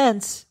that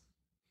sense,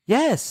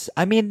 yes.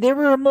 I mean, there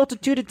were a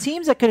multitude of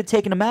teams that could have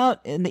taken him out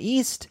in the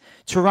East.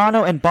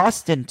 Toronto and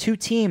Boston, 2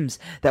 teams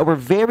that were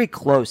very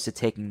close to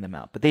taking them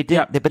out, but they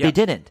didn't. They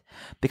didn't,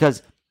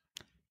 because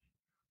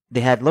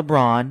they had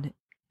LeBron,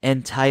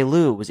 and Ty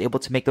Lue was able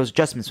to make those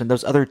adjustments when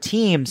those other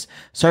teams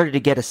started to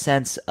get a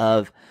sense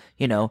of,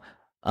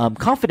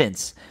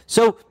 confidence.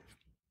 So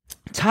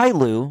Ty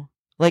Lue,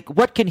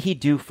 what can he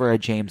do for a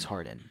James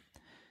Harden?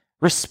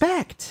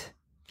 Respect.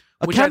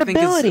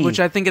 Accountability. Which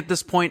I think at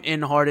this point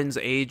in Harden's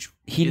age,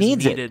 he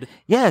needs needed. It.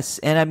 Yes,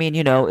 and I mean,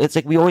 it's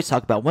like we always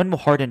talk about, when will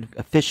Harden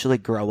officially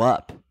grow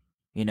up?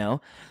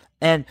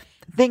 And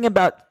the thing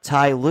about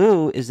Ty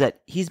Lue is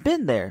that he's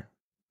been there.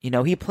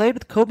 He played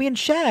with Kobe and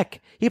Shaq.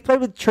 He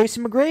played with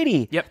Tracy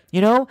McGrady. Yep.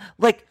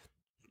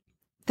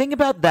 Think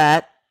about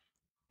that.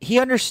 He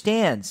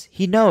understands.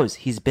 He knows.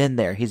 He's been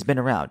there. He's been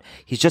around.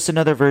 He's just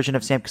another version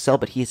of Sam Cassell,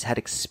 but he's had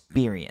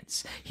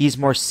experience. He's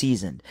more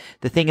seasoned.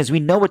 The thing is, we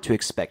know what to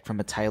expect from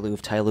a Ty Lue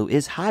if Ty Lue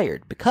is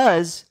hired,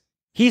 because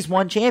he's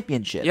won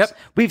championships. Yep.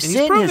 We've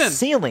seen his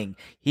ceiling.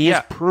 He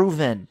is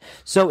proven.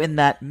 So in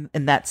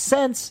that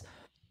sense,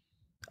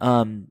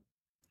 the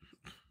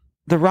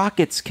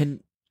Rockets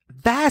can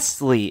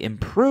vastly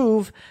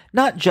improve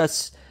not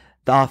just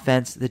the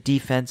offense, the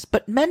defense,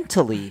 but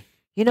mentally.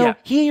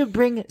 He would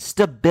bring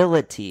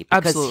stability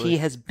because he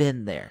has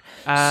been there.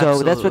 Absolutely.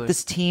 So that's what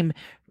this team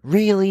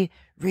really,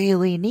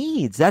 really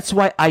needs. That's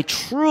why I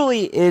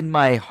truly, in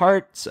my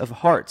hearts of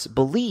hearts,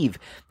 believe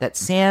that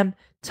Sam,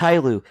 Ty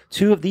Lue,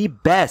 2 of the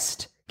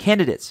best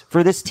candidates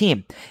for this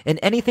team. And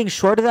anything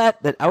short of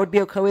that I would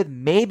be okay with,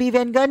 maybe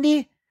Van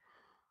Gundy.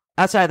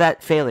 Outside of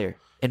that, failure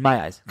in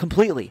my eyes,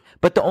 completely.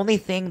 But the only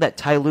thing that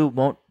Ty Lue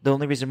won't, the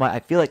only reason why I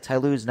feel like Ty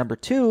Lue is number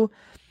 2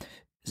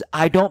 is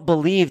I don't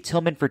believe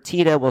Tillman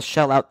Fertitta will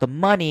shell out the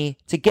money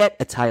to get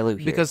a Ty Lue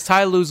here. Because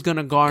Ty Lue's going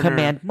to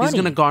command money. He's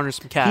going to garner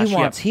some cash.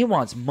 He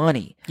wants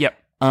money. Yep.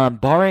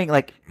 Barring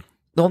like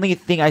the only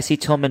thing I see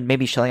Tillman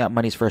maybe shelling out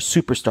money is for a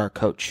superstar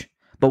coach,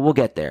 but we'll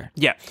get there.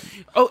 Yeah.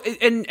 Oh,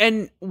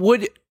 and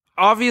would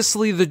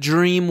obviously the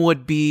dream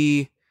would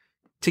be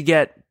to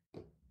get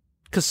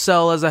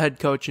Cassell as a head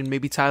coach and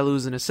maybe Ty Lue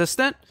as an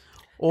assistant,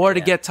 or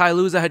to get Ty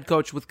Lue as a head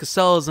coach with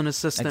Cassell as an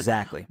assistant.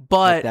 Exactly.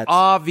 But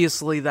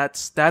obviously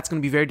that's going to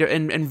be very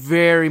different and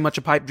very much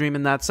a pipe dream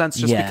in that sense,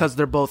 just because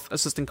they're both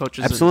assistant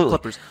coaches in the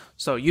Clippers.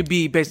 So you'd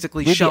be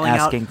basically shelling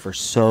asking for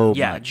so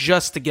much.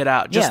 Just to get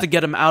out, to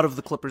get him out of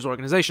the Clippers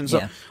organization.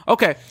 So,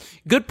 okay.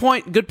 Good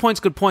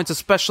points,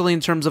 especially in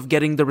terms of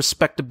getting the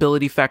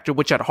respectability factor,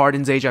 which at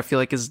Harden's age, I feel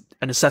like is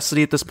a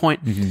necessity at this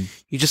point. Mm-hmm.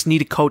 You just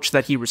need a coach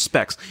that he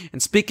respects. And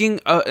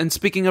speaking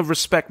of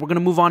respect, we're going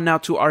to move on now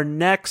to our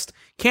next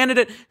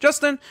candidate.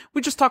 Justin,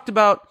 we just talked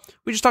about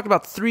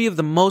 3 of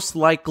the most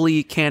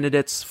likely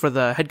candidates for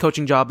the head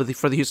coaching job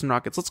for the Houston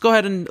Rockets. Let's go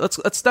ahead and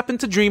let's step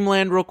into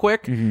Dreamland real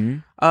quick. Mm-hmm.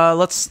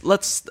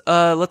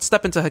 Let's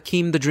step into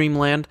Hakeem the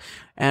Dreamland,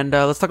 and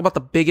let's talk about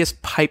the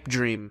biggest pipe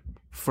dream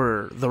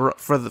for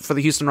the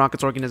Houston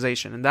Rockets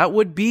organization, and that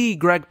would be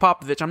Greg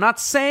Popovich. I'm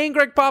not saying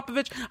Greg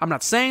Popovich. I'm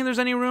not saying there's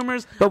any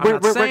rumors. But we're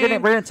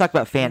gonna talk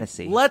about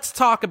fantasy. Let's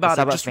talk about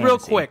it just real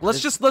quick.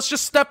 Let's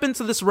just step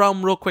into this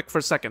realm real quick for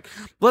a second.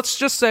 Let's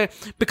just say,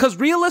 because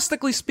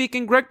realistically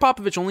speaking, Greg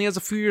Popovich only has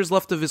a few years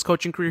left of his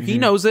coaching career. Mm-hmm. He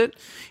knows it.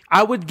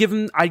 I'd give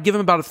him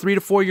about a 3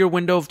 to 4 year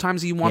window of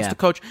times he wants to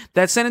coach.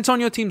 That San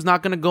Antonio team's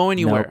not going to go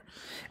anywhere. Nope.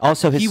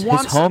 Also, his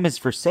home is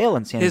for sale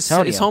in San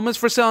Antonio. His home is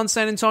for sale in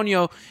San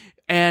Antonio.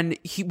 And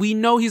we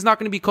know he's not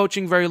going to be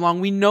coaching very long.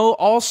 We know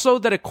also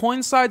that it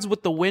coincides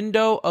with the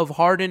window of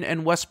Harden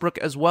and Westbrook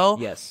as well.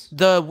 Yes.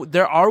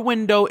 Our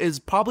window is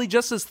probably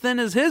just as thin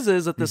as his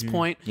is at this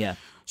point. Yeah.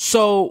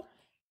 So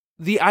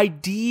the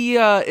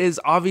idea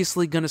is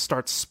obviously going to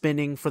start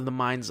spinning for the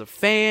minds of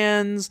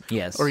fans.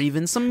 Yes. Or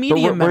even some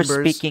media members.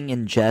 We're speaking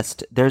in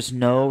jest. There's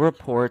no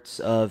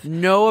reports of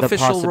no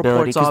official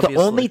reports, obviously.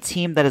 The only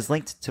team that is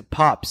linked to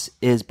Pops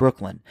is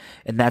Brooklyn.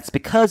 And that's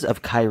because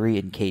of Kyrie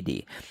and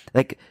KD.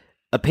 Like,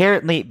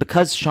 apparently,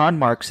 because Sean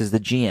Marks is the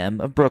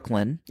GM of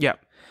Brooklyn,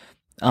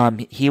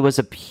 he was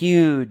a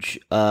huge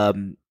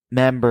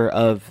member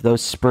of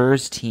those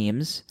Spurs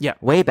teams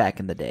way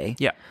back in the day.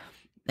 Yeah.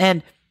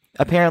 And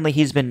apparently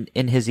he's been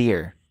in his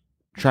ear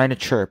trying to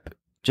chirp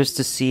just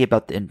to see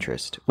about the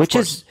interest, which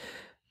is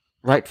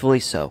rightfully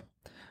so.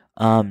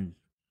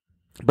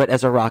 But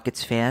as a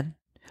Rockets fan,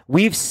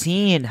 we've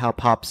seen how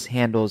Pops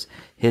handles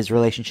his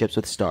relationships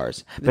with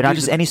stars, but not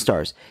just any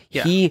stars.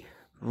 Yeah. He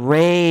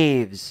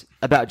raves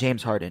about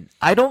James Harden.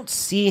 I don't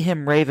see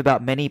him rave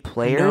about many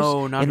players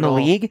in the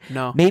league.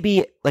 No.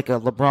 Maybe like a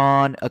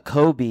LeBron, a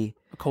Kobe,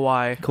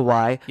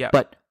 Kawhi. Yeah.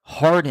 But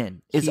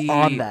Harden is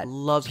on that.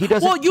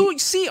 You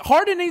see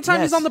Harden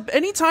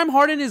anytime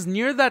Harden is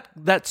near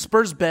that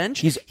Spurs bench,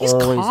 he's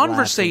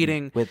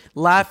conversating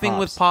laughing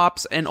with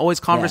Pops and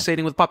always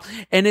conversating with Pops,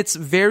 and it's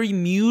very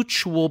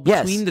mutual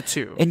between the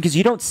two. And because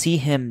you don't see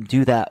him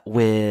do that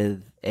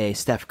with a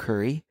Steph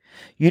Curry.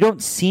 You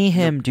don't see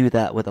him do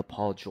that with a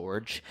Paul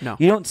George. No.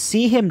 You don't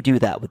see him do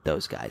that with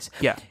those guys.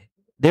 Yeah.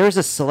 There's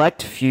a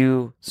select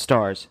few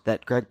stars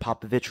that Greg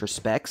Popovich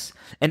respects,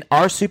 and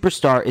our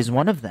superstar is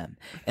one of them.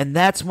 And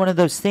that's one of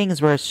those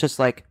things where it's just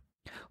like,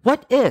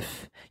 what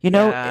if?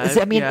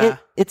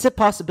 It's a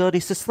possibility.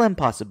 It's a slim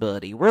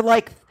possibility.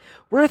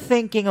 We're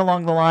thinking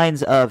along the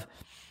lines of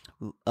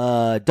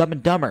Dumb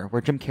and Dumber,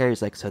 where Jim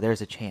Carrey's like, so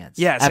there's a chance.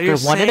 Yeah, so after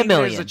 1 in a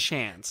million. There's a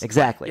chance.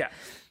 Exactly. Yeah.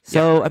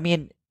 So, I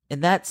mean,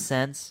 in that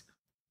sense,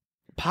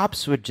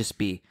 Pops would just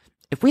be,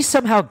 if we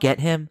somehow get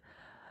him,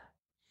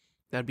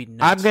 that'd be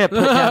nuts. I'm going to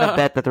put down a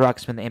bet that the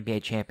Rockets win the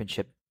NBA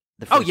championship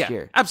the first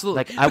year. Absolutely.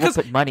 Like, I will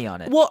put money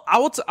on it. Well,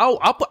 I'll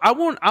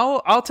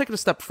take it a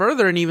step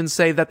further and even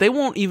say that they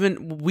won't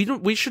even,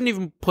 we shouldn't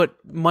even put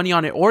money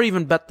on it or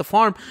even bet the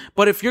farm.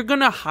 But if you're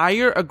going to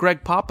hire a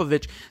Greg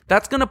Popovich,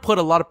 that's going to put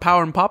a lot of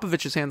power in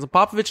Popovich's hands. And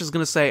Popovich is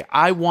going to say,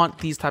 I want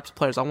these types of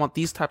players. I want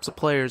these types of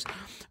players.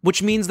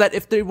 Which means that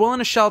if they're willing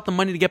to shell out the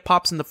money to get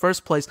Pops in the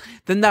first place,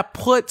 then that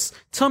puts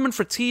Tillman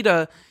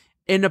Fertitta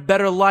in a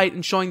better light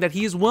and showing that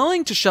he is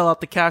willing to shell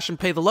out the cash and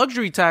pay the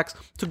luxury tax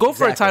to go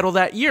for a title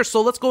that year.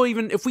 So let's go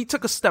if we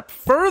took a step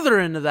further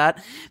into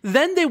that,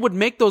 then they would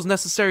make those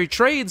necessary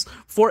trades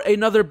for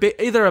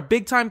either a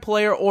big time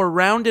player or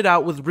round it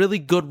out with really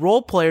good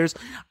role players.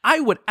 I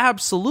would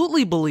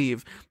absolutely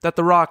believe that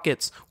the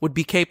Rockets would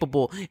be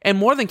capable, and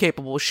more than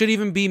capable, should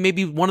even be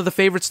maybe one of the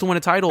favorites to win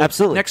a title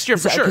next year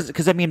for sure.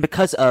 Because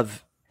because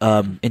of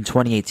in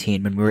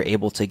 2018 when we were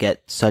able to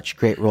get such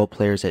great role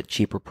players at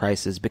cheaper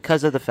prices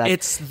because of the fact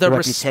it's the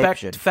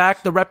respect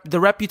fact, the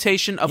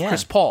reputation of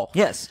Chris Paul.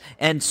 Yes.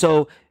 And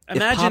so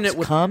Imagine if it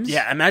with comes,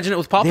 imagine it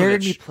with there are going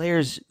to be Popovich.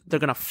 players They're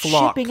gonna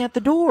flock. shipping at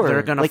the door.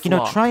 They're gonna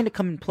flock. trying to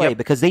come and play Yep.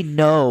 because they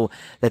know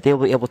that they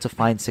will be able to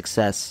find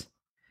success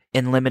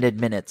in limited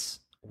minutes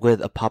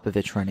with a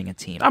Popovich running a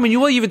team. I mean, you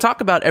will even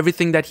talk about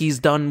everything that he's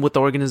done with the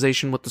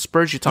organization with the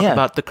Spurs. You talk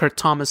about the Kurt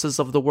Thomases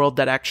of the world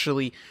that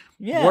actually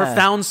were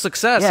found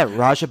success. Yeah,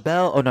 Raja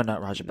Bell. Oh no,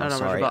 not Raja Bell. No,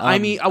 sorry.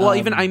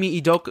 even Ime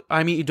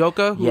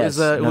Udoka, who yes, is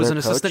who is an another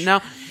assistant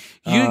coach.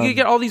 now. You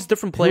get all these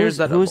different players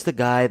Who's the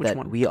guy which that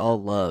one? we all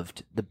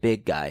loved? The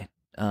big guy,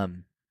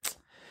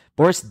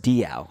 Boris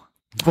Diaw.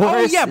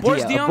 Boris Diaw,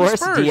 Boris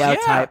Spurs, Diaw yeah.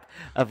 type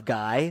of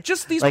guy.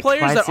 Just these like,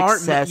 players find that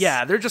aren't.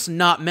 success They're just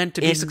not meant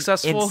to be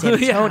successful in San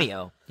Yeah.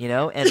 Antonio. You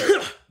know, and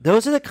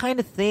those are the kind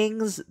of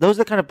things. Those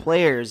are the kind of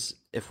players.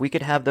 If we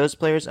could have those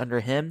players under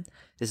him,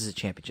 this is a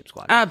championship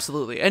squad.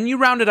 Absolutely, and you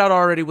rounded out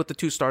already with the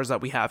 2 stars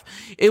that we have.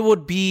 It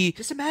would be.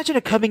 Just imagine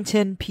a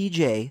Covington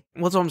PJ.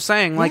 That's what I'm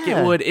saying. Like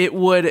Yeah. it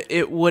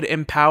would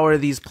empower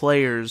these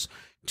players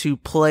to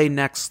play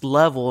next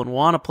level and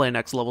want to play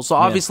next level. So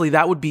obviously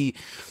that would be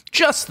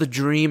just the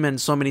dream in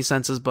so many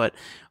senses, but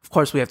of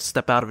course we have to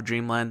step out of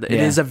dreamland. It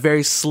is a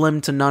very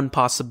slim to none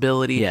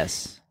possibility.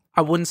 Yes.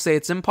 I wouldn't say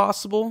it's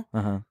impossible,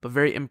 but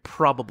very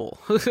improbable.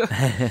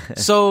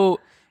 So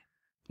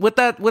with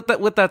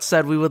that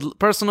said, we would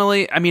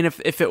personally, I mean,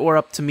 if it were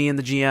up to me and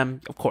the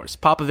GM, of course,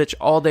 Popovich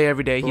all day,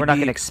 every day. But we're not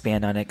going to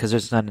expand on it because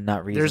there's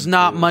not reason. There's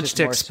not to. much Just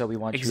to more so we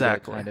want you to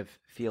kind of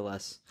feel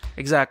us.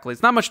 Exactly.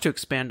 It's not much to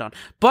expand on.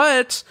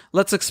 But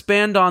let's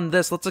expand on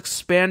this. Let's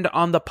expand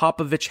on the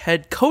Popovich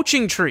head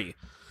coaching tree.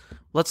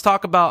 Let's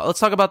talk about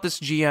this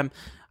GM.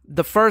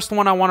 The first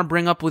one I want to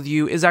bring up with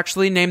you is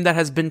actually a name that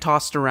has been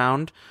tossed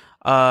around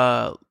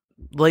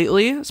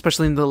lately,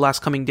 especially in the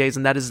last coming days,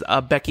 and that is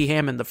Becky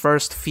Hammon, the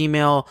first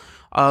female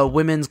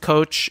women's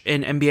coach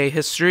in NBA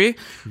history,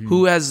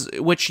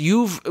 which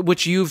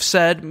you've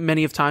said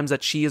many of times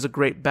that she is a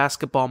great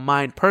basketball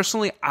mind.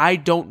 Personally, I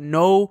don't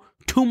know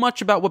too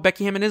much about what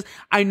Becky Hammon is.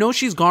 I know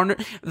she's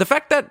garnered the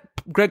fact that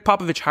Greg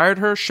Popovich hired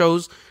her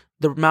shows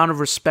the amount of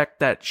respect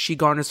that she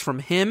garners from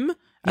him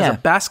as a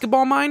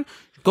basketball mind.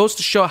 Goes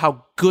to show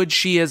how good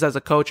she is as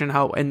a coach and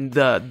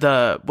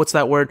the what's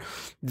that word,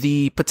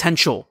 the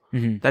potential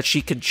that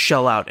she could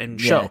shell out and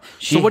show.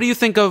 So what do you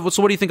think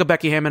of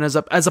Becky Hammon as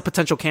a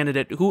potential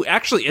candidate who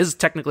actually is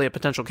technically a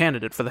potential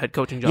candidate for the head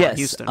coaching job in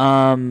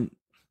Houston?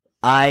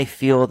 I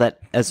feel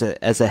that as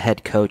a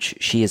head coach,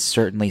 she is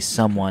certainly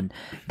someone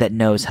that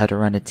knows how to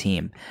run a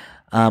team.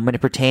 When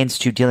it pertains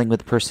to dealing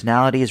with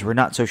personalities, we're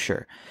not so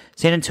sure.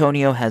 San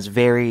Antonio has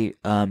very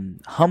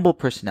humble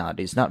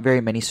personalities, not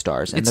very many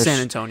stars. And it's San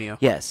Antonio.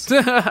 Yes,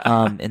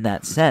 in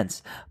that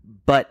sense.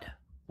 But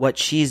what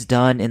she's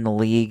done in the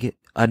league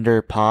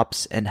under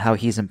Pops and how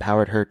he's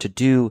empowered her to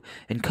do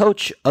and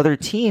coach other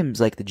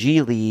teams like the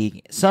G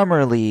League,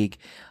 Summer League,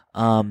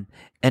 and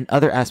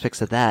other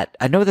aspects of that.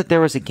 I know that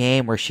there was a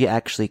game where she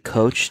actually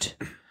coached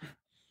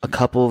a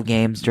couple of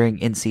games during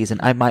in-season.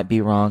 I might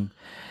be wrong.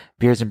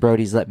 Beers and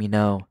Brodies, let me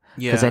know.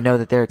 Because I know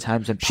that there are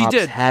times when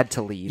Pops had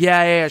to leave.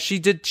 Yeah. She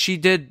did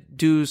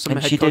do some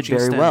and head she coaching did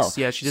very stints. well.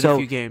 Yeah, she did a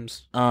few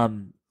games.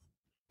 In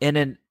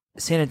a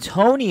San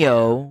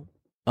Antonio,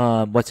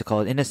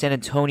 in a San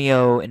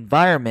Antonio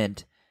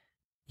environment,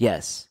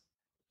 yes.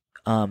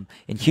 In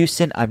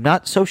Houston, I'm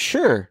not so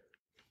sure,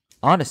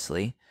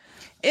 honestly.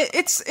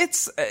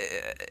 It's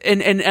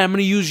and I'm going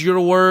to use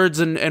your words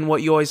and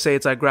what you always say.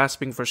 It's like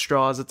grasping for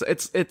straws.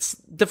 It's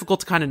difficult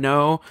to kind of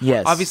know.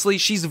 Yes. Obviously,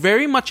 she's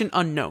very much an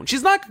unknown.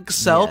 She's not like a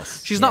Cassell.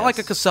 Yes. She's not like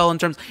a Cassell in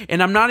terms.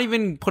 And I'm not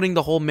even putting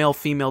the whole male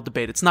female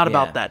debate. It's not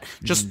about that.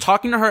 Just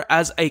talking to her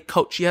as a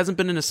coach. She hasn't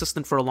been an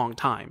assistant for a long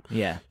time.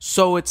 Yeah.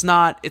 So it's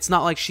not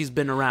like she's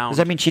been around.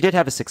 I mean, she did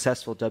have a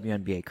successful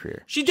WNBA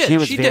career. She did. She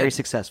was very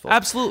successful.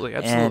 Absolutely.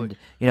 And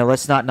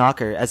let's not knock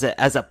her as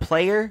a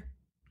player.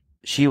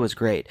 She was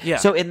great. Yeah.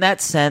 So in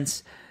that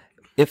sense,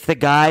 if the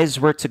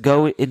guys were to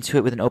go into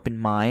it with an open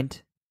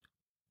mind,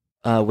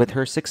 with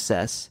her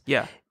success,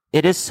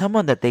 it is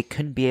someone that they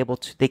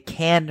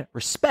can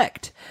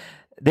respect.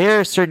 There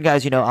are certain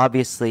guys,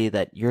 obviously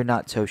that you're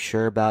not so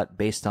sure about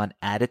based on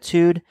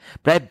attitude,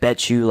 but I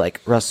bet you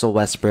like Russell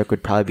Westbrook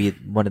would probably be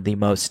one of the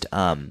most,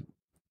 open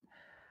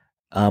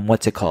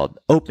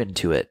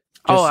to it.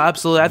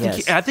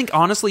 Absolutely. I think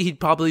honestly, he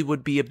probably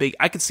would be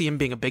I could see him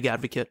being a big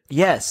advocate.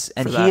 Yes,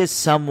 and he is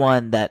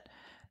someone that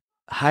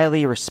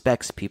highly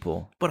respects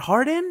people. But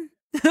Harden?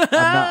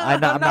 I'm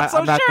not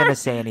going to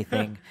say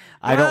anything.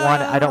 I don't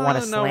want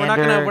to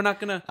slander. No, we're not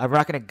gonna. I'm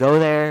not going to go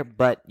there.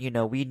 But we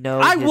know.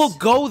 I will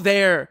go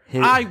there.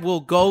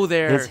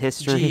 His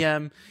history,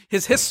 GM,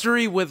 his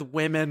history with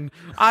women.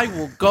 I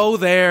will go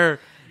there.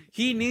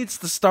 He needs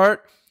to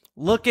start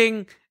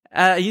looking.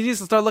 He needs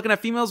to start looking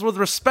at females with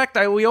respect.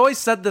 We always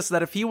said this,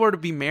 that if he were to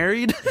be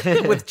married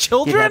with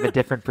children, he'd have a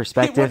different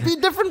perspective. It would be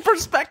different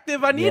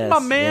perspective. I need my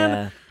man.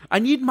 Yeah. I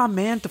need my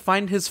man to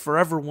find his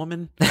forever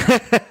woman,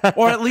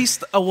 or at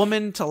least a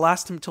woman to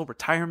last him till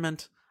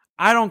retirement.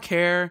 I don't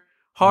care.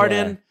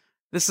 Harden,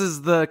 this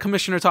is the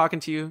commissioner talking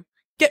to you.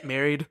 Get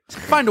married.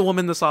 Find a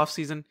woman this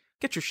offseason.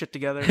 get your shit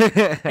together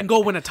and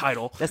go win a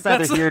title. That's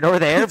neither here nor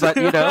there, but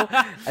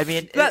I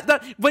mean, but no,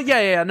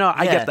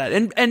 I get that,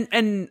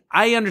 and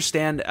I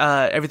understand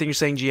everything you're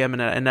saying, GM,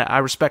 and I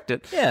respect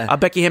it. Yeah,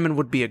 Becky Hammon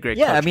would be a great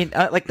coach. I mean,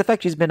 like the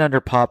fact she's been under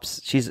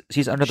Pops, she's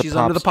under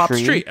the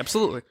Pops tree.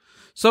 Absolutely.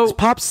 So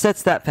Pops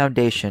sets that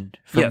foundation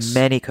for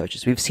many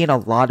coaches. We've seen a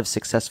lot of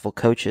successful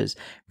coaches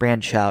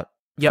branch out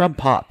from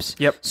Pops.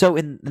 Yep. So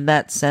in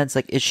that sense,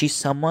 like, is she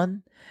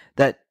someone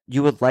that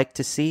you would like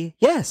to see?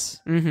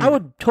 Yes. I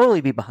would totally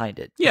be behind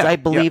it. Yeah. I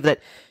believe that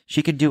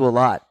she can do a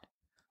lot.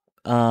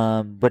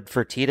 But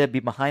for Tita to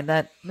be behind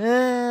that,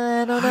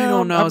 I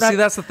don't know. See,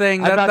 that's the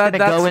thing.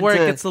 That's where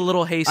it gets a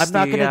little hasty. I'm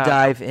not going to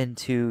dive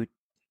into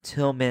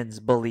Tillman's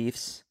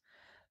beliefs,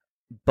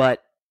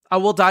 but I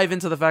will dive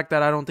into the fact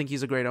that I don't think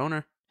he's a great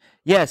owner.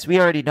 Yes, we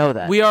already know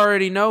that. We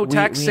already know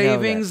tax we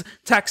savings,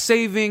 tax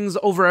savings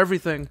over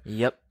everything.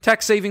 Yep.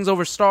 Tax savings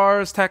over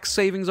stars, tax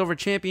savings over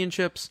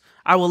championships.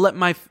 I will let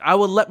my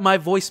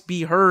voice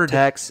be heard.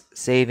 Tax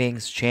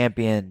savings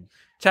champion.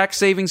 Tax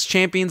savings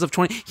champions of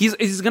 20.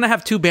 He's going to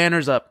have 2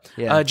 banners up.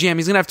 Yeah. GM,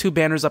 he's going to have 2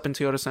 banners up in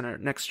Toyota Center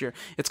next year.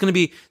 It's going to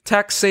be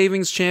tax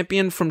savings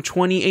champion from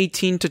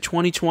 2018 to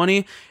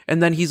 2020,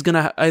 and then he's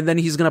going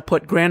to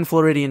put Grand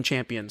Floridian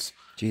champions.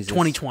 Jesus.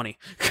 2020.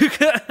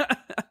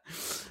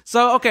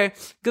 So, okay,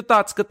 good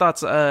thoughts,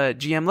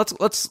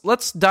 GM.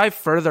 Let's dive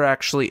further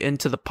actually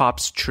into the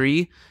Pops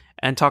tree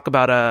and talk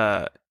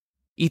about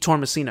Ettore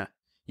Messina.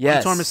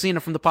 Yes, Ettore Messina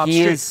from the Pops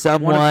he tree. Is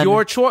someone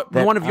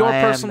one of your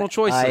personal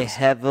choices. I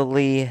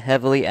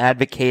heavily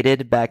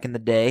advocated back in the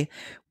day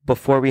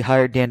before we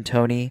hired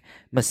D'Antoni.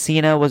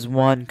 Messina was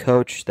one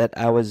coach that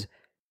I was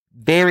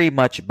very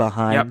much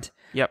behind.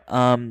 Yep.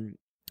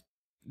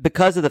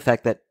 Because of the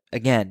fact that,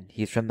 again,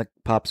 he's from the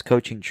Pops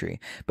coaching tree,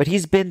 but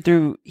he's been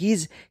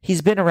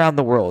around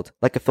the world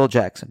like a Phil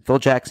Jackson. Phil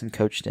Jackson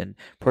coached in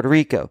Puerto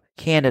Rico,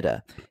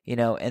 Canada,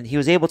 and he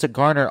was able to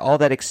garner all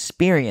that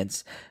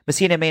experience.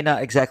 Messina may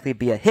not exactly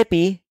be a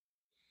hippie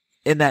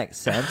in that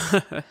sense.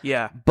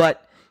 Yeah.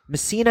 But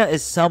Messina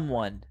is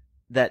someone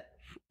that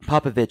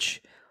Popovich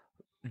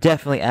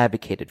definitely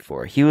advocated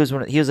for. He was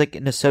like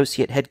an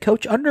associate head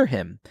coach under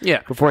him.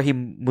 Yeah. Before he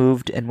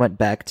moved and went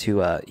back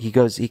to he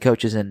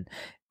coaches in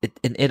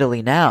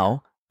Italy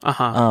now.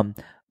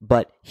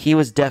 But he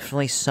was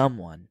definitely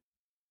someone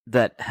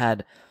that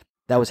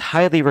was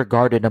highly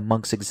regarded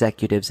amongst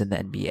executives in the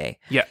NBA.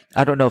 Yeah.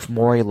 I don't know if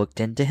Morey looked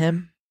into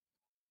him,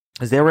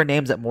 because there were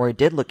names that Morey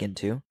did look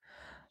into,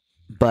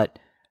 but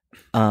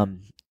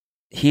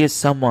he is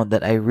someone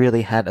that I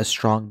really had a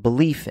strong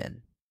belief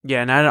in.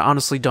 Yeah, and I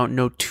honestly don't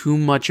know too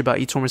much about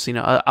Ettore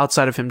Messina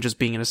outside of him just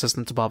being an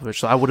assistant to Popovich.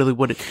 So I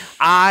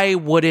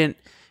wouldn't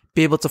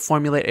be able to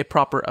formulate a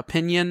proper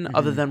opinion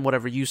other than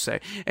whatever you say.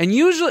 And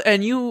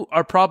you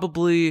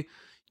probably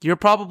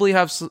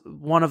have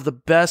one of the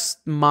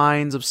best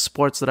minds of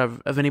sports that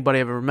of anybody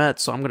I've ever met.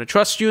 So I'm going to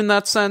trust you in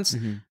that sense.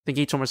 I think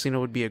Ettore Messina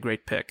would be a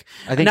great pick.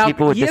 I think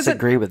people would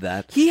disagree with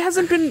that. He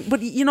hasn't been, but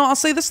I'll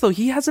say this though,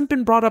 he hasn't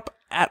been brought up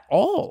at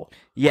all.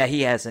 Yeah,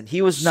 he hasn't.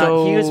 He was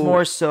not. He was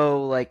more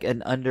so like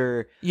an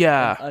understated,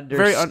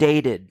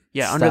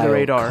 under the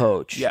radar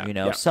coach.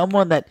 Yeah,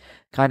 someone that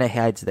kind of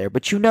hides there.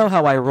 But you know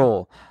how I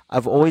roll.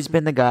 I've always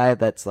been the guy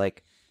that's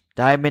like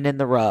diamond in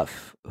the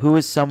rough. Who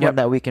is someone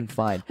that we can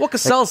find? Well,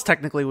 Cassell's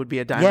technically would be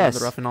a diamond in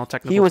the rough in all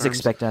technical terms. He was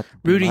expected.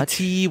 Rudy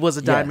T was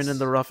a diamond in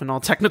the rough in all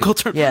technical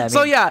terms. Yeah,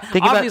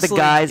 think about the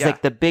guys,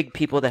 like the big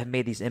people that have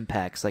made these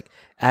impacts, like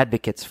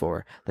advocates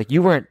for. Like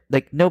you weren't,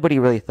 like nobody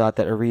really thought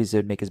that Ariza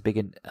would make as big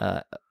an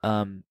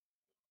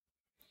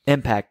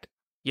impact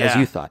as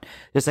you thought.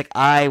 Just like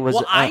I was.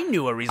 Well, I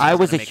knew Ariza. I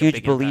was a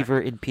huge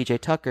believer in PJ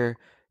Tucker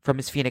from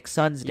his Phoenix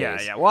Suns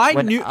days. Yeah. Well, I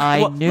knew.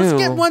 Let's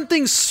get one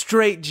thing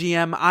straight,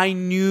 GM. I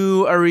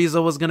knew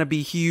Ariza was going to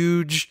be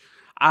huge.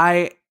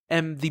 I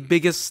am the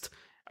biggest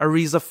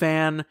Ariza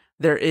fan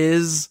there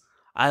is.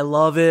 I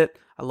love it.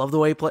 I love the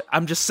way he plays.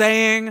 I'm just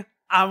saying,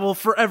 I will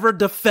forever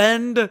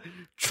defend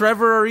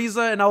Trevor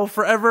Ariza, and I will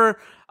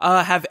forever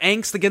have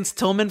angst against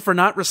Tillman for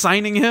not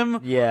resigning him.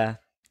 Yeah.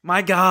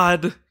 My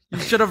God. You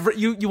should have.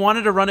 You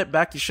wanted to run it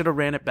back. You should have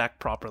ran it back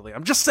properly.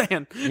 I'm just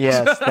saying.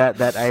 Yes,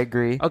 that I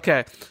agree.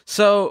 Okay,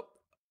 so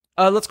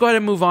let's go ahead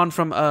and move on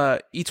from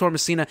Ettore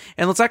Messina,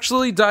 and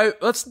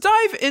let's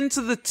dive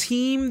into the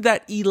team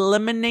that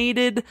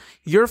eliminated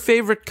your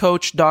favorite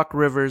coach, Doc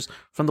Rivers,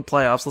 from the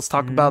playoffs. Let's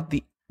talk about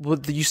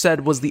what you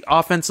said was the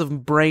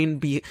offensive brain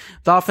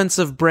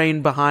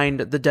behind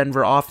the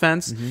Denver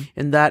offense,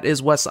 and that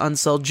is Wes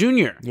Unseld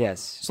Jr.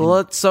 Yes.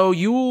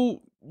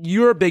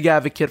 You're a big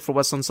advocate for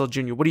Wes Unseld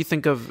Jr. What do you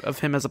think of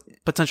him as a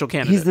potential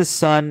candidate? He's the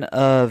son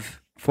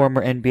of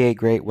former NBA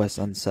great Wes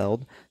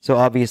Unseld. So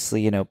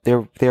obviously,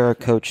 there are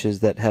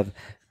coaches that have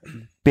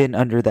been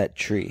under that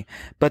tree.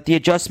 But the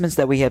adjustments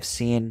that we have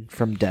seen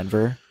from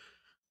Denver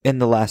in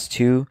the last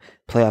 2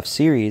 playoff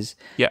series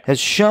has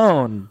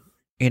shown,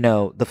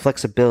 the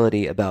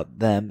flexibility about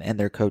them and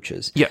their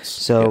coaches. Yes.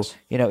 So,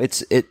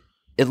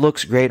 it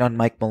looks great on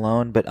Mike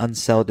Malone, but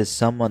Unseld is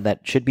someone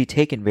that should be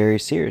taken very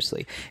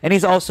seriously. And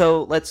he's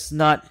also, let's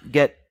not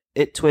get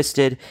it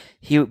twisted,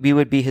 we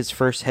would be his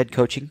first head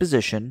coaching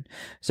position.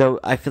 So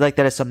I feel like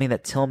that is something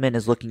that Tillman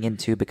is looking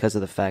into because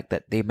of the fact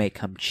that they may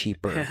come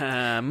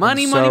cheaper.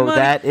 money. So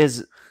that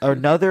is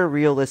another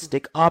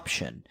realistic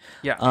option.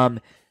 Yeah.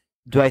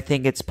 Do I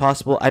think it's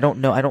possible? I don't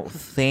know. I don't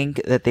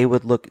think that they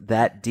would look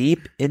that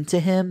deep into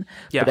him.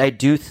 Yeah. But I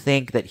do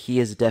think that he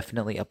is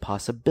definitely a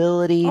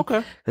possibility.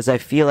 Okay. Because I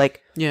feel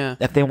like Yeah.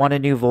 if they want a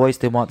new voice,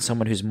 they want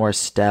someone who's more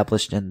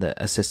established in the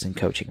assistant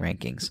coaching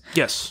rankings.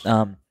 Yes.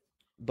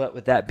 But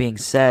with that being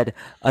said,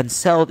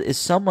 Unseld is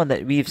someone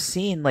that we've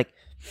seen, like,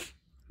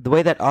 the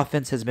way that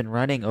offense has been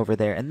running over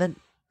there. And then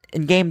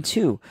in game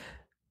 2,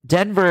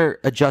 Denver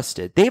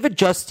adjusted. They've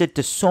adjusted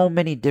to so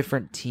many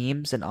different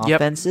teams and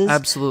offenses.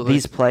 Absolutely.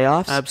 These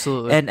playoffs.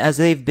 Absolutely. And as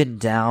they've been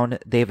down,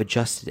 they've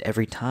adjusted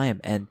every time.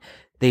 And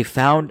they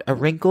found a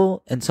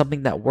wrinkle and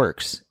something that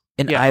works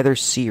in either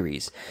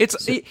series.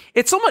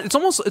 It's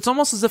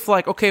almost as if,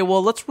 like, okay,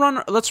 well, let's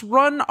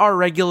run our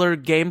regular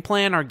game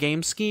plan, our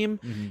game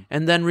scheme,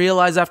 and then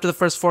realize after the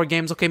first 4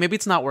 games, okay, maybe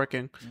it's not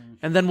working,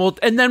 and then we'll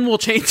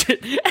change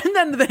it, and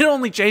then they don't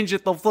only change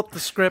it, they'll flip the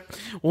script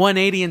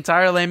 180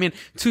 entirely. I mean,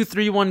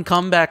 2-3-1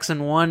 comebacks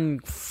and one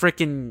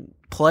freaking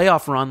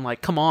playoff run,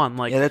 like, come on,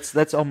 like, yeah,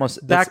 that's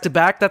almost back to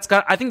back.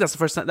 I think that's the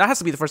first time. That has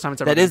to be the first time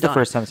it's ever. That been is the done.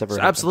 first time it's ever.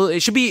 So absolutely, it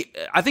should be.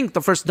 I think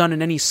the first done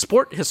in any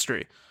sport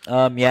history.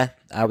 Yeah,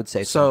 I would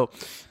say so.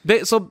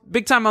 So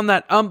big time on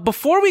that.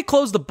 Before we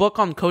close the book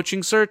on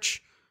coaching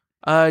search,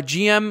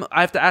 GM,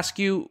 I have to ask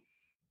you,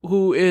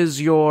 who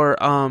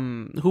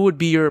would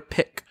be your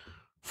pick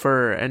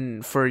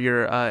for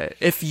your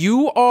if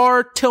you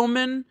are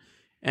Tillman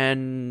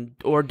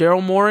or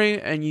Daryl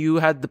Morey and you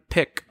had the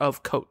pick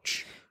of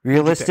coach.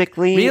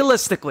 Realistically?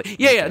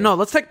 Yeah. No,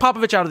 let's take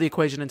Popovich out of the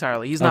equation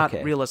entirely. He's not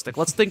realistic.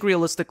 Let's think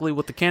realistically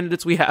with the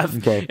candidates we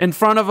have in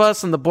front of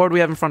us and the board we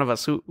have in front of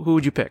us. Who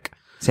would you pick?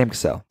 Sam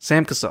Cassell.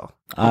 Sam Cassell.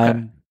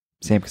 Okay.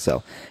 Sam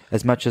Cassell.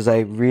 As much as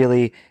I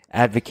really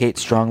advocate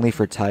strongly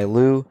for Ty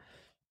Lue,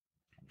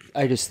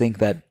 I just think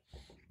that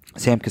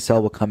Sam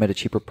Cassell will come at a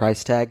cheaper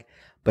price tag.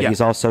 But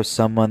he's also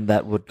someone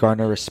that would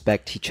garner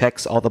respect. He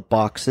checks all the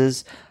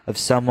boxes of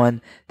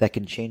someone that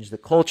can change the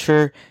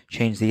culture,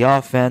 change the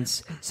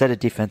offense, set a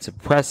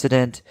defensive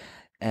precedent,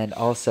 and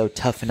also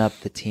toughen up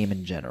the team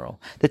in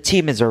general. The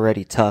team is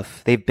already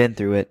tough. They've been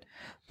through it.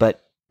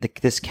 But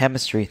this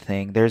chemistry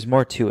thing, there's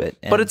more to it.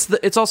 And but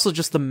it's also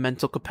just the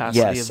mental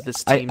capacity of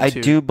this team, I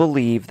too. do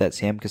believe that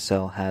Sam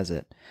Cassell has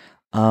it.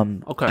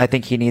 I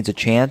think he needs a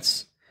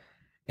chance,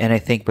 and I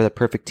think we're the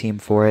perfect team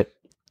for it.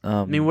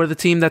 I mean, we're the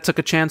team that took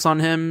a chance on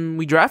him.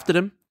 We drafted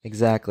him.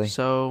 Exactly.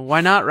 So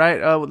why not,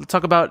 right?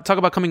 Talk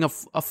about coming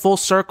a full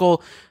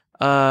circle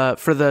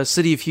for the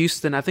city of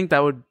Houston. I think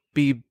that would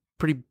be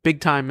pretty big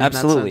time in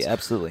absolutely, that sense.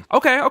 Absolutely.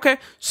 Okay.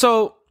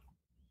 So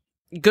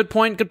good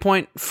point.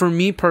 For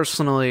me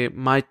personally,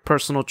 my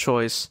personal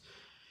choice,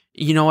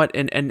 you know what?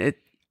 And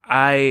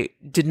I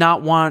did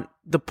not want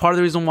the part of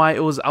the reason why I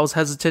was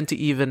hesitant to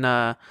even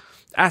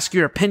ask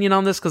your opinion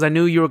on this, because I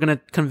knew you were going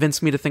to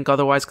convince me to think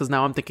otherwise, because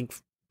now I'm thinking,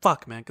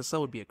 fuck, man,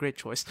 Cassell would be a great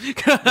choice.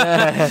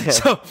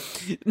 So,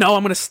 no,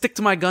 I'm going to stick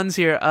to my guns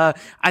here.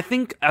 I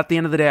think at the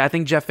end of the day, I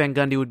think Jeff Van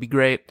Gundy would be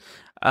great.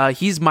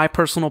 He's my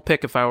personal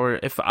pick if I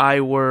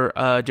were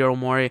Daryl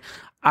Morey.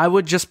 I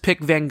would just pick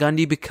Van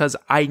Gundy because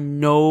I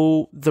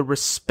know the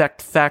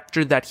respect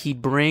factor that he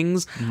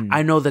brings.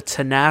 I know the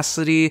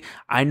tenacity.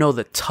 I know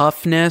the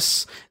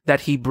toughness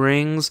that he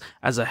brings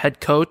as a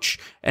head coach.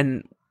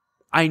 And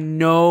I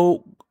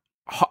know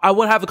I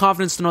would have the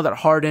confidence to know that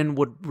Harden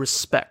would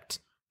respect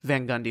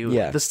Van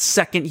Gundy the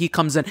second he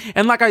comes in.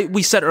 And like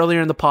we said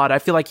earlier in the pod, I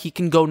feel like he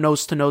can go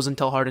nose to nose and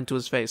tell Harden to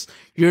his face,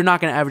 you're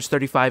not going to average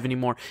 35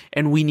 anymore,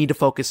 and we need to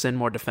focus in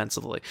more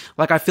defensively.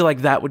 Like, I feel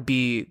like that would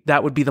be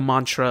the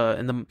mantra,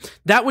 and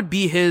that would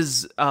be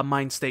his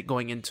mind state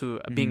going into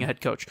being a head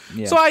coach.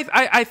 So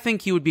I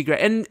think he would be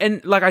great.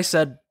 And like I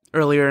said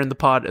earlier in the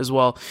pod as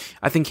well,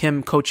 I think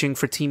him coaching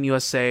for Team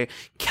USA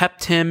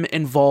kept him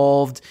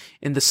involved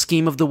in the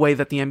scheme of the way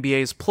that the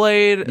NBA is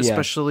played,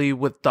 especially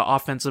with the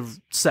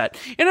offensive set.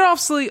 And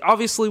it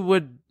obviously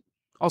would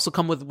also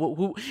come with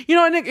who,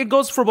 and it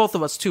goes for both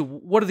of us too.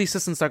 What are the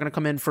assistants that are going to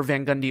come in for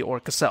Van Gundy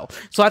or Cassell?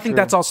 So I think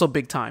that's also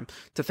big time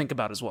to think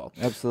about as well.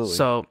 Absolutely.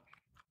 So,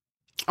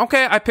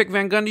 okay, I pick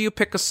Van Gundy, you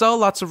pick Cassell.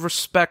 Lots of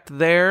respect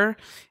there.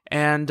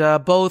 And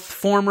both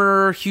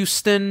former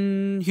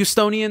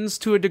Houstonians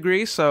to a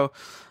degree, so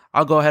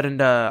I'll go ahead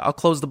and I'll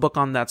close the book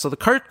on that. So the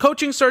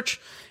coaching search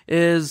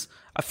is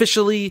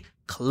officially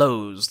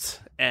closed,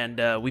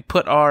 and we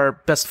put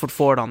our best foot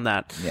forward on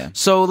that. Yeah.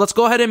 So let's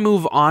go ahead and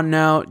move on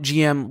now.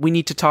 GM, we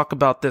need to talk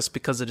about this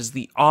because it is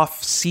the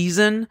off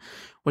season,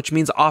 which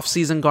means off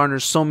season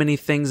garners so many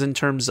things in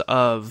terms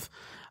of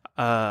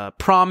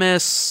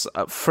promise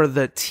for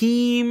the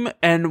team.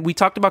 And we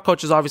talked about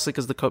coaches, obviously,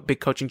 because the big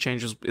coaching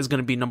change is going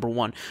to be number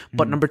one.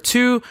 But number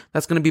two,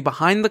 that's going to be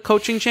behind the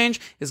coaching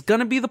change, is going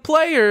to be the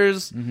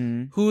players.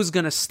 Who's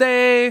going to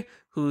stay?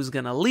 who's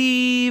going to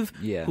leave,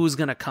 Yeah. who's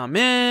going to come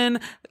in.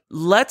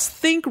 Let's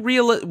think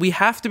we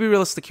have to be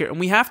realistic here, and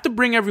we have to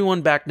bring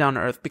everyone back down to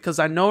earth, because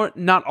I know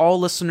not all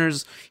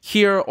listeners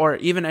here, or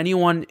even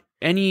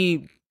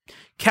any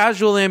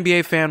casual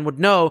NBA fan would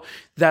know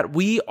that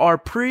we are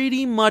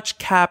pretty much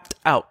capped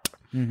out.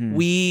 Mm-hmm.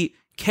 We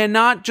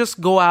cannot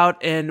just go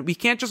out and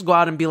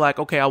be like,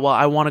 okay, well,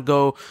 I want to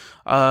go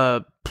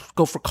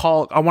for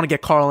I want to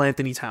get Karl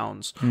Anthony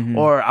Towns,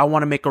 or I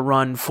want to make a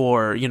run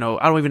for, I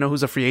don't even know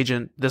who's a free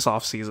agent this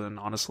offseason,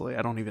 honestly.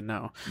 I don't even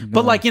know.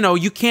 No. But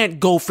you can't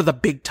go for the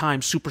big time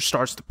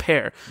superstars to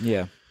pair.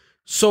 Yeah.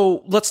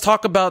 So let's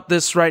talk about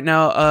this right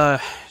now.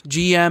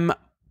 GM,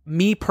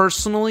 me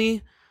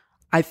personally,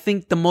 I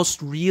think the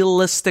most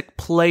realistic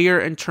player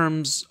in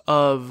terms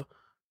of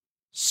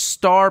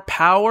star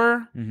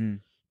power,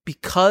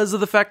 because of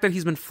the fact that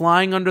he's been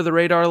flying under the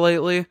radar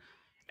lately,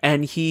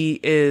 and he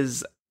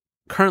is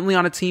currently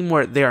on a team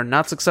where they are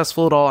not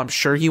successful at all. I'm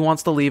sure he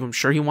wants to leave. I'm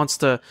sure he wants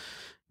to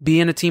be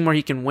in a team where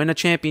he can win a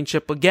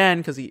championship again,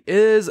 because he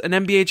is an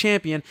NBA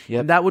champion,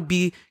 and that would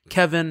be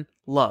Kevin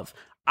Love.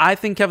 I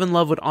think Kevin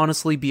Love would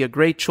honestly be a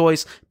great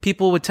choice.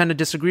 People would tend to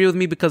disagree with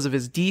me because of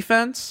his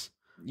defense.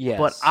 Yes.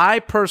 But I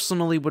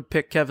personally would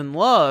pick Kevin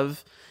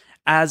Love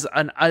as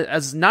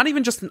not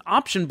even just an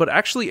option, but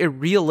actually a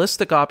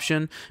realistic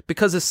option,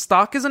 because his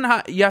stock isn't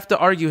high. You have to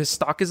argue his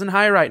stock isn't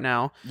high right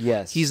now.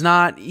 Yes. He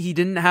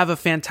didn't have a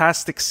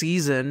fantastic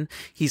season.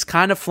 He's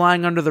kind of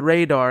flying under the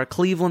radar.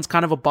 Cleveland's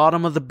kind of a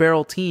bottom of the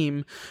barrel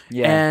team.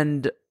 Yeah.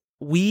 And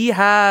we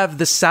have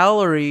the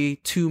salary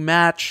to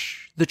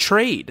match the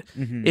trade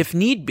if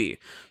need be.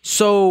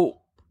 So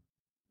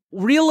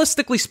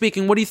realistically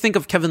speaking, what do you think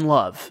of Kevin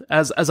Love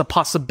as a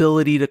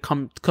possibility to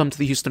come to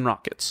the Houston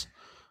Rockets?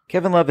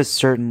 Kevin Love is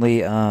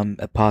certainly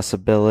a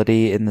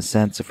possibility, in the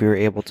sense if we were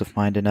able to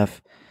find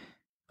enough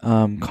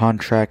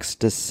contracts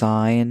to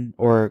sign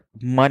or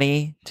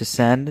money to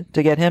send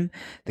to get him.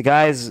 The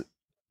guy's he's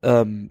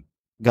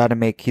going to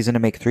make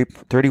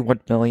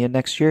 $31 million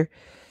next year.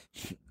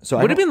 So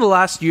would it be in the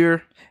last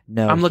year?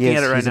 No, I'm looking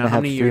at it right he's now. Gonna How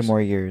have many 3 years?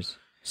 more years.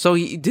 So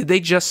did they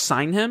just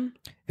sign him?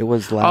 It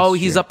was last. Oh,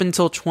 he's year. up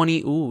until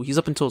 20. Ooh, he's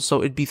up until, so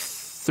it'd be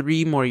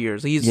 3 more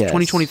years. He's Yes.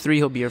 2023.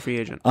 He'll be a free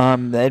agent.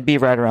 That'd be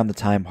right around the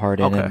time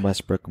Harden Okay. and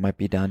Westbrook might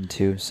be done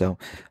too. So,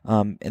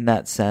 in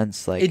that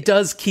sense, It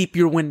does keep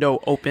your window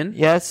open.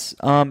 yes.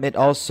 It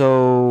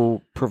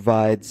also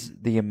provides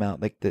the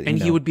amount,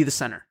 And he would be the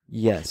center.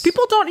 Yes.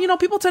 People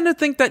tend to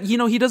think that,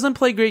 he doesn't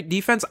play great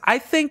defense. I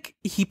think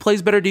he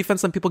plays better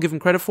defense than people give him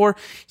credit for.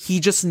 He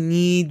just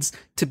needs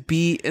to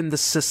be in the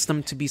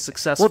system to be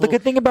successful. Well, the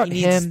good thing about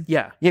He needs- him,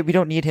 yeah. we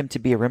don't need him to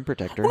be a rim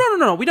protector.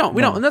 No, we don't.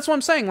 We No. don't. And that's what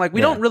I'm saying. Like,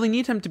 we don't really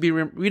need him to be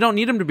we don't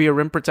need him to be a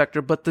rim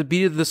protector, but to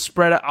be the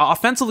spread,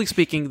 offensively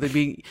speaking,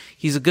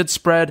 he's a good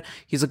spread.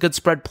 He's a good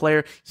spread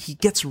player. He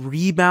gets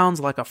rebounds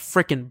like a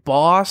freaking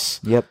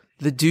boss. Yep.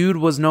 The dude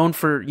was known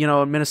for,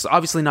 Minnesota.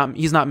 Obviously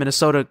he's not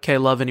Minnesota K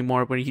Love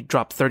anymore, when he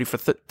dropped 30 for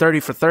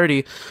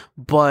 30,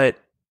 but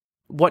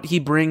what he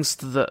brings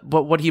to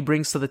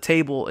the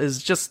table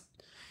is just,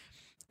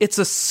 it's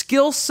a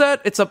skill set.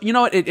 It's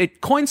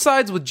it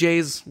coincides with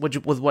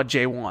what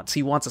Jay wants.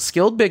 He wants a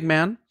skilled big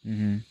man.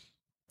 Mm-hmm.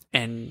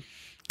 And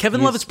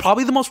Kevin Love is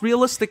probably the most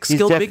realistic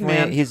skilled big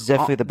man. He's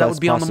definitely the that best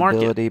would be on the market.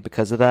 possibility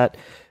because of that.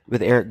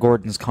 With Eric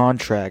Gordon's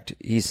contract,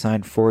 he's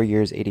signed 4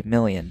 years, $80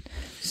 million.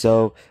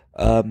 So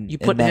You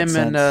put him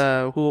in.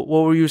 What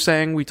were you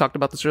saying? We talked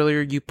about this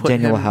earlier. You put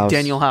Daniel him House.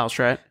 Daniel House,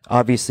 right?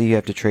 Obviously, you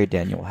have to trade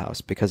Daniel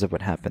House because of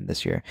what happened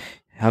this year.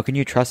 How can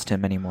you trust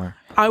him anymore?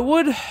 I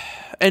would,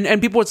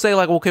 and people would say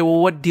like, okay,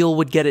 well, what deal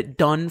would get it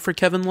done for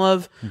Kevin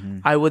Love? Mm-hmm.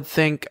 I would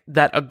think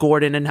that a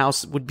Gordon and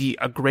House would be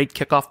a great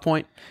kickoff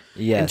point.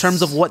 Yes. In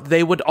terms of what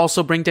they would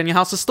also bring. Daniel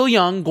House is still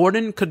young.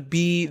 Gordon could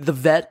be the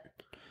vet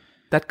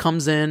that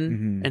comes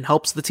in and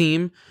helps the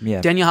team.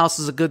 Yeah. Daniel House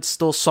is a good,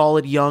 still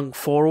solid young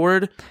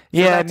forward. for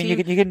Yeah, that I mean,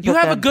 team. you can You put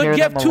have them, a good. pair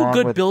You have them two along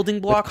good with- building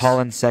with blocks.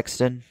 Colin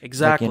Sexton,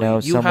 Exactly.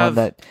 Like, You someone have-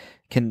 that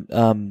can,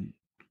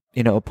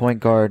 a point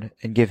guard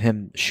and give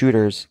him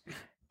shooters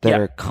that Yeah.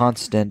 are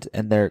constant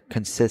and they're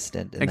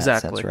consistent in that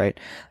Exactly. sense, right?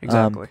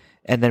 Exactly.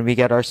 And then we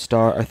get our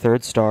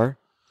third star,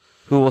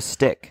 who will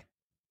stick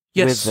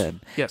Yes. with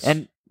them. Yes.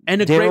 And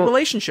a great Daryl-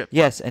 relationship.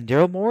 Yes, and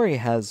Daryl Morey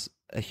has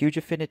a huge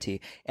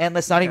affinity. And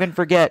let's not even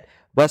forget,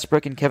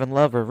 Westbrook and Kevin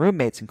Love were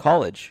roommates in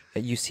college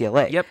at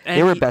UCLA. Yep.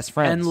 They were best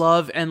friends. And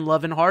Love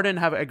and Harden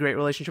have a great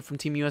relationship from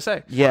Team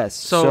USA. Yes,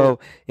 so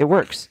it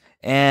works.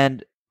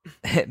 And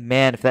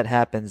man, if that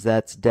happens,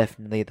 that's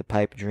definitely the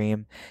pipe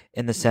dream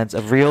in the sense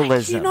of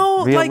realism,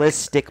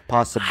 realistic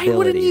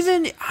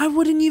possibilities. I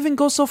wouldn't even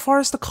go so far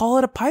as to call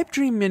it a pipe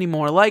dream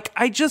anymore. Like,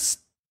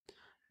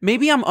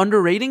 maybe I'm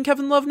underrating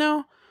Kevin Love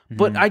now,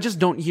 but I just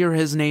don't hear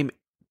his name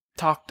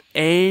talked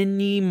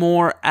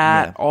anymore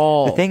at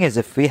all. The thing is,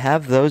 if we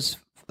have those,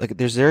 like,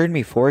 there are gonna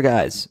be 4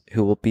 guys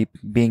who will be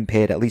being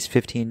paid at least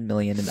 $15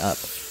 million and up.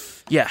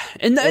 Yeah,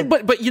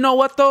 but you know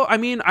what though? I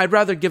mean, I'd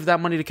rather give that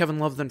money to Kevin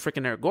Love than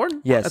freaking Eric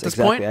Gordon. Yes, at this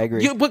exactly, point, I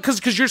agree.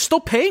 Because you're still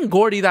paying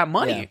Gordy that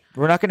money. Yeah.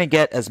 We're not going to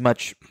get as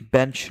much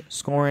bench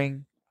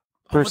scoring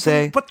per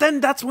se. But then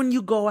that's when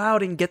you go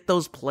out and get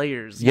those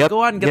players. You Yep.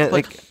 go out and get Yeah, the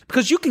players. like-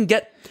 Because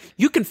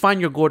you can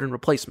find your Gordon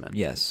replacement.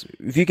 Yes.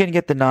 If you can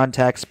get the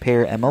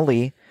non-taxpayer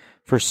MLE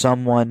for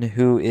someone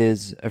who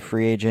is a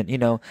free agent,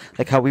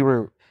 like how we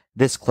were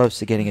this close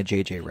to getting a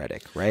JJ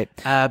Redick, right?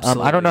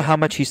 Absolutely. I don't know how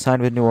much he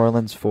signed with New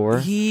Orleans for.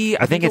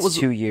 I think it's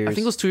 2 years. I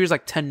think it was 2 years,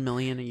 like $10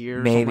 million a year,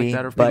 or maybe, something like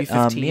that, or but maybe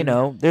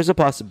 15. there's a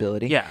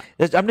possibility. Yeah.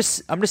 I'm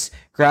just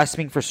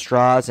grasping for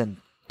straws and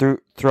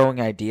throwing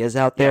ideas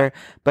out there.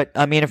 But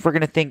I mean, if we're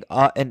gonna think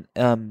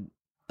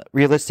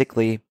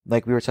realistically,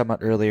 like we were talking about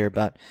earlier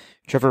about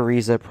Trevor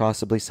Ariza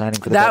possibly signing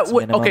for the vets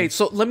minimum. Okay,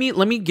 so let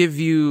me give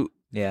you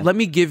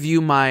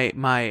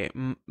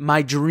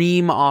my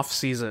dream off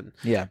season.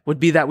 Yeah. Would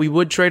be that we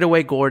would trade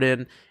away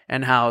Gordon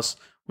and House.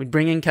 We'd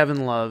bring in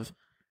Kevin Love,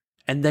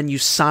 and then you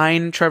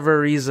sign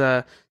Trevor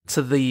Ariza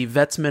to the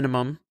vets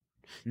minimum.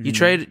 You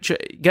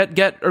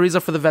get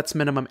Ariza for the vets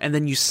minimum, and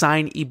then you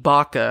sign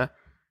Ibaka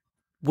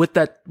with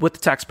the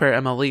taxpayer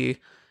MLE.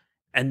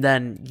 And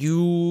then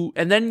you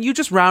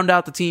just round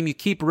out the team. You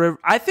keep Rivers.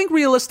 I think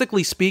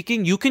realistically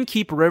speaking, you can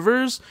keep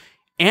Rivers,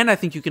 and I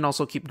think you can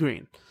also keep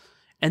Green.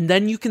 And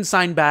then you can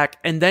sign back,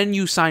 and then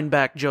you sign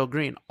back Joe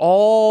Green.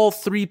 All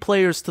 3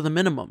 players to the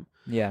minimum.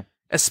 Yeah.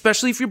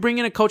 Especially if you bring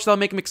in a coach that'll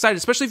make him excited.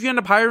 Especially if you end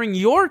up hiring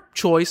your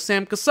choice,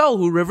 Sam Cassell,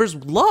 who Rivers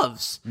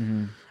loves.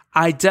 Mm-hmm.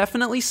 I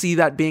definitely see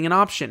that being an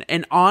option.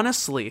 And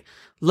honestly,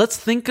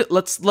 let's take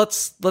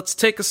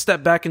a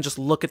step back and just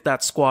look at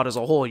that squad as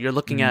a whole. You're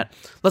looking at,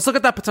 let's look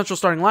at that potential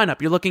starting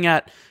lineup. You're looking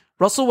at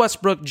Russell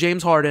Westbrook,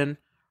 James Harden,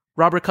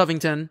 Robert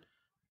Covington,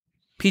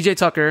 PJ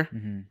Tucker.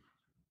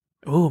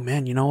 Oh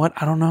man, you know what?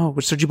 I don't know.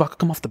 Would Serge Ibaka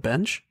come off the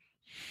bench?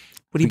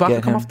 Would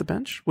Ibaka come off the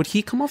bench? Would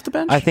he come off the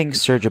bench? I think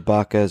Serge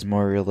Ibaka is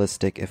more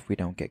realistic if we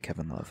don't get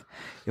Kevin Love.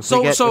 If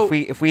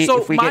we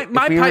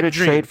were to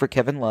trade for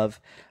Kevin Love,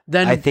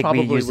 then I think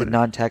we use the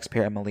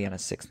non-taxpayer MLE on a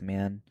 6th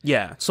man.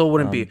 Yeah, so it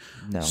wouldn't be.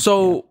 No.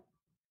 So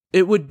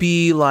it would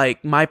be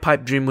like my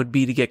pipe dream would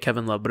be to get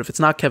Kevin Love, but if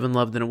it's not Kevin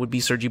Love, then it would be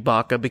Serge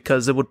Ibaka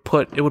because it would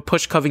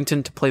push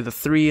Covington to play the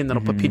 3, and then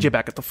it'll put PJ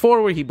back at the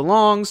 4 where he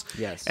belongs.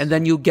 Yes, and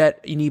then you'll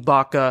get an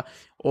Ibaka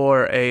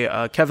or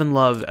a Kevin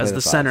Love as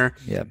the center,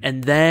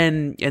 and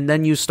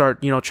then you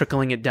start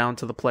trickling it down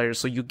to the players.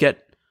 So you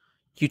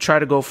try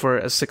to go for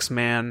a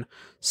 6-man,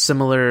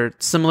 similar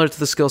to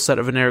the skill set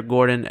of an Eric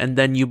Gordon, and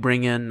then you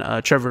bring in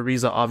Trevor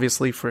Ariza,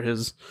 obviously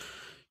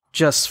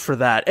just for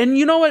that. And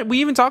you know what? We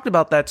even talked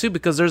about that too,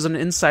 because there's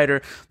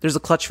a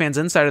Clutch Fans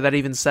insider that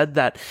even said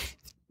that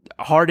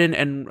Harden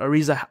and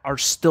Ariza are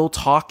still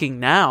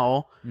talking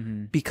now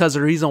because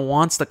Ariza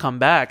wants to come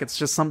back. It's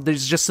just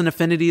there's just an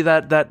affinity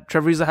that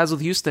Trevor Ariza has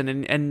with Houston.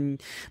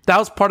 And that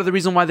was part of the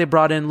reason why they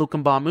brought in Luka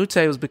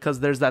Mbamute, was because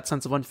there's that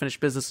sense of unfinished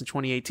business in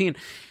 2018.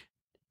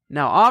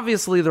 Now,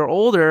 obviously they're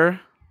older,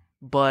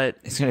 but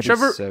it's going to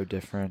be so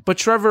different. But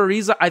Trevor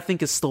Ariza, I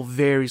think, is still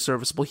very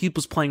serviceable. He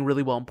was playing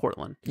really well in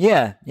Portland.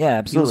 Yeah,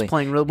 absolutely. He was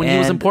playing when he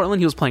was in Portland,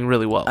 he was playing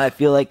really well. I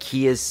feel like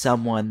he is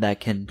someone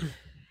that can,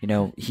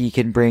 he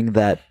can bring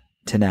that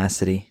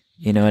tenacity.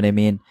 You know what I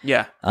mean?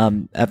 Yeah.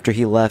 After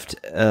he left,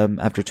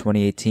 after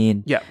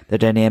 2018, the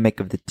dynamic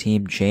of the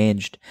team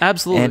changed.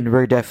 Absolutely. And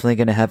we're definitely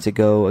going to have to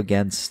go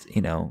against,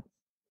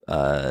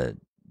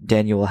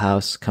 Daniel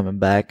House coming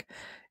back.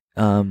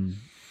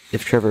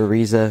 If Trevor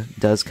Ariza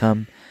does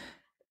come,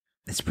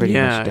 it's pretty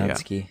much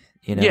Dunsky,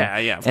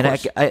 Yeah, of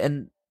course.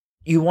 And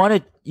you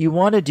want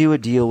to do a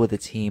deal with a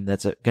team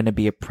that's going to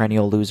be a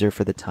perennial loser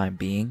for the time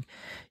being.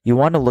 You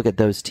want to look at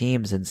those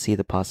teams and see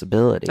the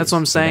possibilities. That's what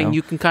I'm saying.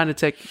 You can kind of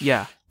take,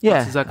 That's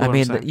exactly what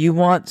I'm saying. You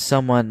want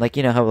someone like,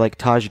 how like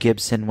Taj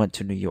Gibson went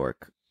to New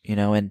York,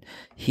 and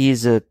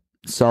he's a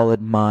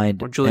solid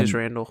mind. Or Julius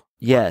Randle.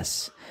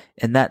 Yes.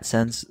 In that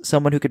sense,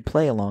 someone who could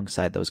play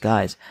alongside those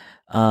guys,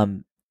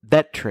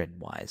 veteran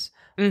wise.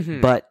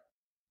 Mm-hmm. But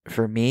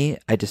for me,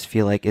 I just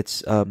feel like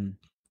it's,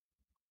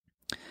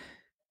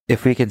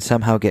 if we can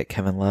somehow get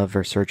Kevin Love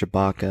or Serge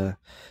Ibaka,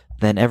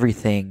 then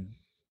everything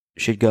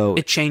should go.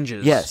 It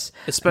changes. Yes.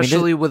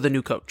 Especially with a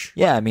new coach.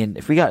 Yeah,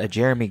 if we got a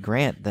Jeremy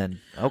Grant, then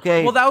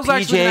okay. Well, that was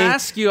actually going to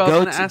ask you.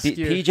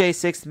 PJ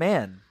 6th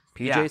man.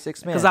 PJ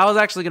 6th man. Because I was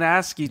actually going to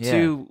ask you,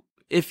 too,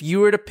 if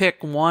you were to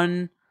pick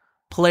one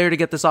player to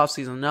get this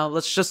offseason. Now,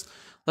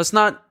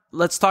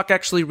 let's talk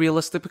actually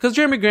realistic, because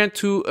Jeremy Grant,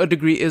 to a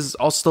degree, is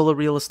also still a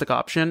realistic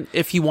option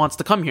if he wants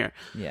to come here.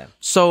 Yeah.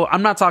 So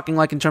I'm not talking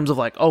like in terms of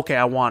like, okay,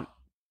 I want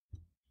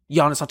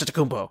Giannis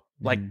Antetokounmpo.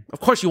 Like, of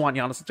course you want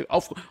Giannis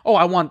Antetokounmpo. Oh,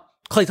 I want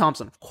Klay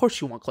Thompson. Of course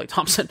you want Klay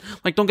Thompson.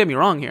 Like, don't get me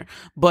wrong here.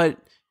 But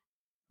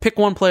pick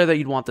one player that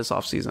you'd want this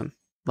offseason.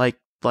 Like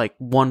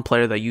one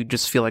player that you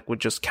just feel like would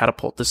just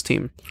catapult this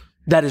team.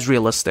 That is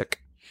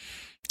realistic.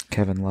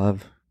 Kevin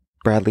Love.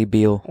 Bradley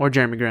Beal. Or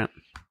Jeremy Grant.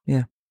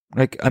 Yeah.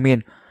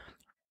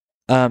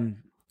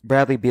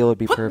 Bradley Beal would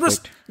be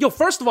perfect.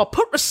 First of all,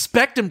 put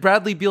respect in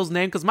Bradley Beal's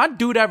name, because my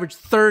dude averaged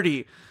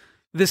 30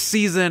 this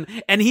season,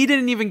 and he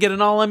didn't even get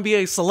an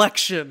All-NBA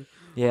selection.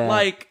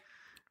 Yeah.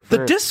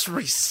 The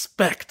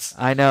disrespect.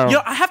 I know.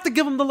 I have to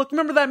give him the look.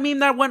 Remember that meme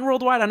that went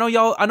worldwide? I know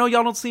y'all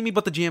don't see me,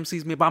 but the GM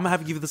sees me, but I'm gonna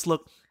have to give you this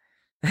look.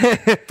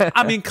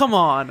 I mean, come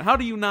on. How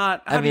do you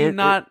not? How do you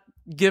not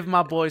give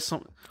my boy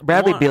some?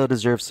 Bradley Beal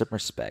deserves some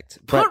respect.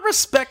 Put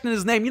respect in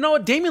his name. You know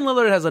what? Damian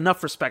Lillard has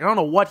enough respect. I don't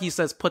know what he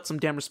says. Put some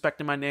damn respect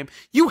in my name.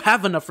 You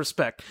have enough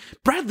respect.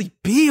 Bradley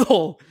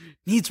Beal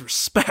needs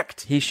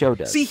respect. He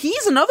showed us. See,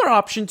 he's another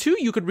option too.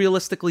 You could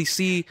realistically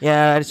see.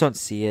 Yeah, I just don't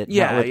see it.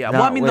 Yeah.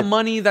 Well, I mean, the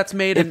money that's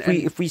made.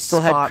 If we still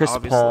had Chris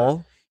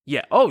Paul.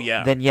 Yeah. Oh,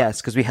 yeah. Then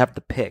yes, because we have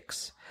the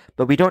picks,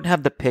 but we don't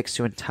have the picks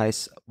to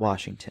entice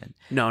Washington.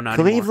 No, not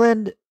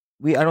Cleveland. Anymore.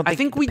 I don't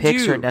think the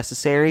picks are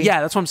necessary.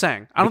 Yeah, that's what I'm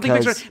saying. I don't think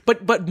picks are.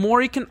 But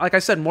Morey can, like I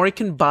said, Morey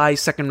can buy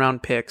second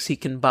round picks. He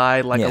can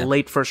buy like a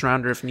late first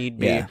rounder if need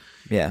be.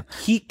 Yeah.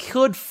 He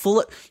could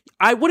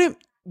I wouldn't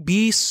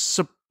be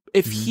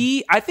if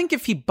he. I think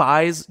if he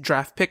buys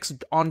draft picks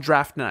on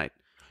draft night,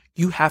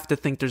 you have to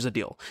think there's a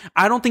deal.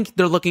 I don't think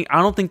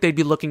they'd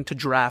be looking to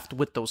draft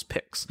with those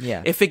picks.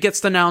 Yeah. If it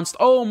gets announced,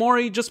 oh,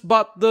 Morey just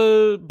bought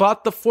the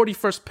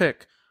 41st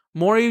pick.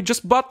 Morey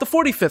just bought the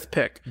 45th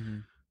pick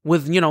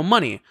with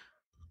money.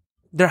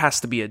 There has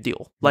to be a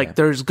deal. Like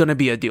there's going to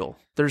be a deal.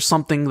 There's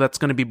something that's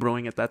going to be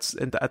brewing at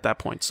that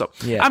point. So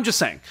I'm just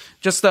saying,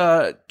 just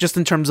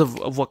in terms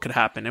of what could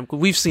happen, and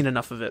we've seen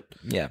enough of it.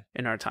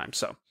 In our time.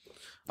 So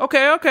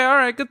okay, all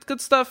right, good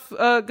stuff.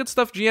 Good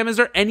stuff. GM, is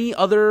there any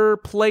other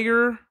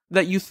player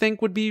that you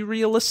think would be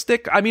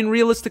realistic? I mean,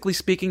 realistically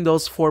speaking,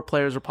 those 4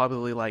 players are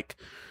probably like.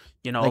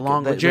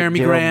 Along with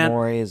Jeremy Grant,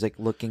 Morey is like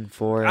looking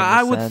for.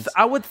 I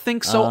would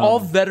think so. All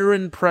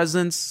veteran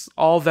presence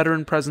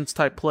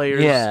type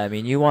players. Yeah, I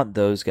mean, you want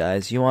those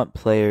guys. You want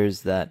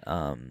players that.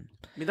 I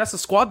mean, that's the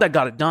squad that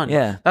got it done.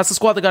 Yeah, that's the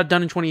squad that got it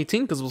done in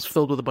 2018 because it was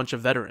filled with a bunch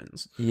of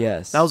veterans.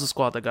 Yes, that was the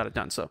squad that got it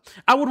done. So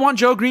I would want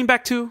Joe Green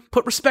back too.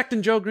 Put respect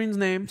in Joe Green's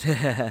name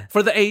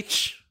for the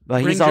H.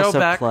 But he's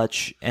also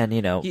clutch, and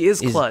he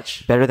is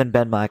clutch. Better than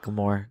Ben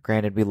McLemore.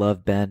 Granted, we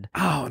love Ben.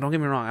 Oh, don't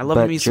get me wrong. I love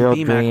him. He's some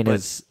B-Mac, Green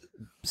is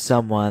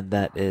someone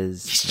that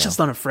is just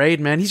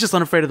unafraid, man. He's just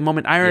unafraid of the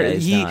moment.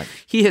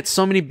 He hit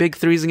so many big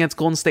threes against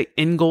Golden State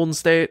in Golden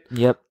State.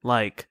 Yep.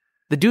 Like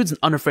the dude's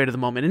unafraid of the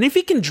moment. And if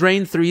he can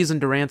drain threes in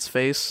Durant's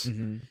face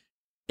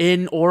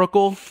in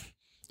Oracle,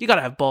 you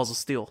gotta have balls of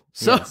steel.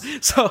 So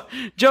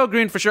Joe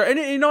Green for sure. And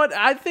you know what?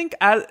 I think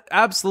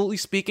absolutely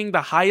speaking,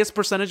 the highest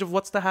percentage of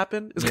what's to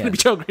happen is gonna be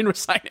Joe Green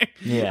resigning.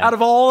 Yeah. Out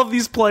of all of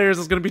these players,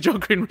 it's gonna be Joe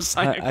Green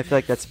resigning. I feel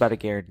like that's about a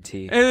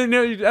guarantee. And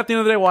at the end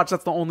of the day,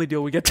 that's the only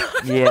deal we get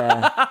done.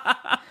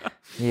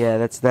 Yeah,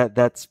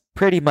 that's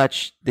pretty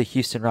much the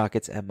Houston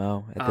Rockets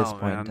MO at this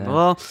point in time.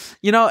 Well,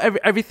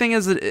 everything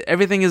is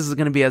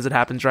going to be as it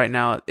happens right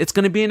now. It's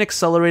going to be an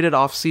accelerated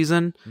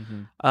offseason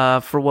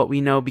for what we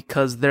know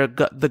because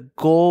the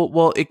goal,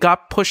 well, it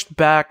got pushed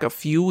back a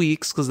few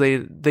weeks because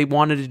they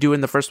wanted to do it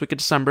in the first week of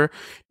December.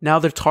 Now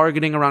they're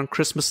targeting around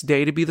Christmas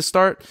Day to be the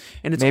start,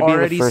 and it's maybe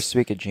already the first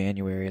week of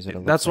January is what it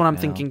looks That's what I'm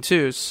now. thinking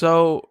too.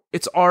 So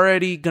it's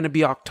already going to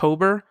be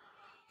October.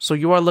 So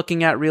you are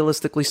looking at,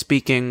 realistically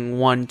speaking,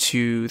 1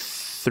 to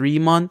 3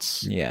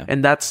 months. Yeah.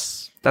 And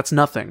that's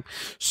nothing.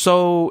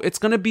 So it's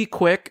going to be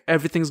quick.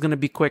 Everything's going to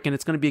be quick and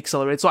it's going to be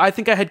accelerated. So I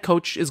think a head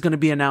coach is going to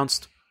be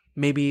announced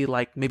maybe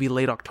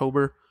late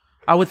October.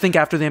 I would think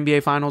after the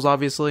NBA Finals,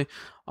 obviously.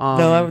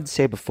 No, I would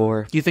say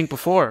before. You think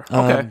before?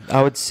 Okay.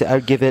 I would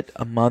give it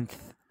a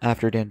month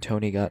after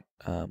D'Antoni got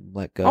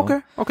let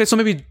go. Okay. So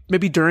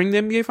maybe during the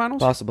NBA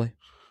Finals? Possibly.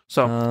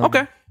 So,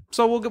 okay.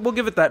 So we'll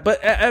give it that.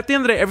 But at the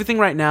end of the day, everything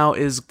right now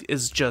is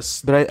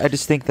just... But I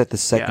just think that the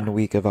second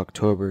week of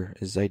October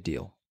is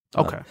ideal.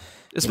 Okay.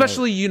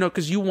 Especially,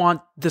 because you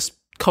want this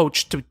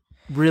coach to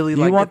really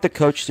you want the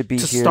coach to be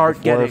to here start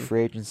before getting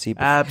free agency.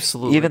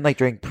 Absolutely. Even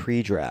during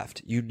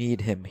pre-draft, you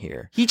need him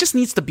here. He just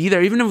needs to be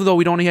there, even though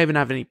we don't even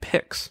have any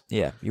picks.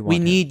 Yeah, you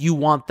need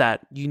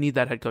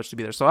that head coach to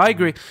be there. So I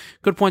agree.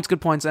 Good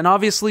points. And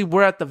obviously,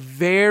 we're at the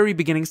very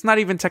beginning. It's not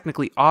even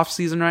technically off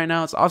season right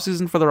now. It's off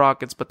season for the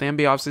Rockets, but the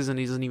NBA off season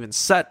isn't even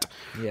set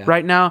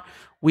right now.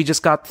 We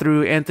just got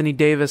through Anthony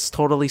Davis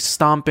totally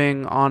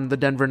stomping on the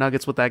Denver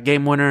Nuggets with that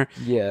game winner.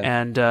 Yeah,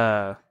 and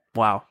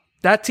wow,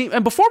 that team.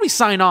 And before we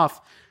sign off.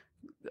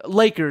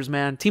 Lakers,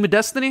 man, team of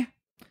destiny.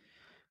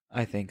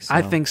 I think so.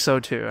 I think so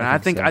too. And I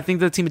think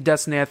the team of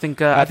destiny. I think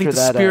the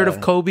spirit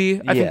of Kobe.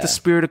 I think the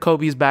spirit of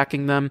Kobe is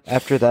backing them.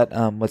 After that,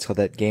 what's called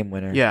that game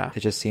winner. Yeah, it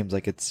just seems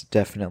like it's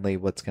definitely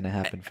what's going to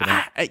happen for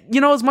them.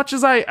 As much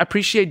as I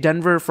appreciate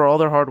Denver for all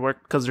their hard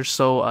work because they're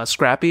so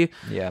scrappy.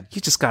 Yeah,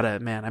 you just gotta,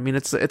 man. I mean,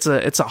 it's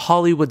a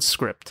Hollywood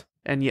script.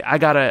 And I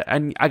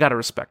gotta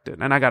respect it,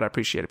 and I gotta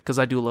appreciate it because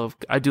I do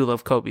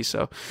love Kobe.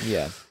 So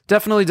yeah,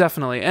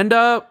 definitely.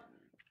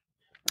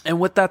 And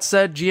with that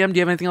said, GM, do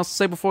you have anything else to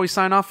say before we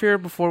sign off here?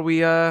 Before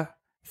we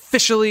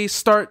officially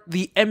start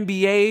the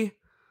NBA,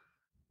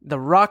 the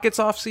Rockets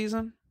off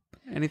season?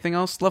 Anything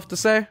else left to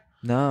say?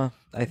 No,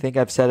 I think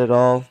I've said it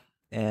all,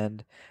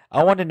 and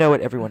I want to know what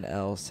everyone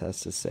else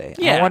has to say.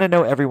 Yeah. I want to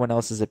know everyone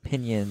else's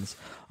opinions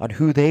on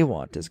who they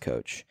want as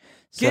coach.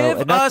 So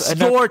Give us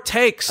your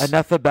takes.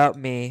 Enough about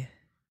me.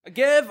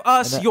 Give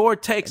us your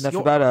takes. Enough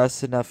about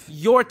us. Enough.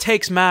 Your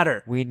takes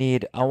matter.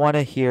 I want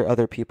to hear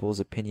other people's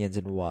opinions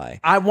and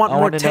why. I want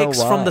more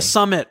takes from the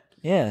summit.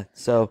 Yeah.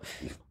 So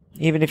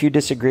even if you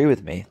disagree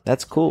with me,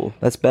 that's cool.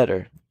 That's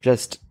better.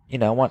 Just,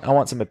 I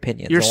want some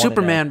opinions. You're I wanna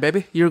Superman, know.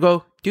 baby. You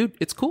go, dude,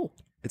 it's cool.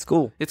 It's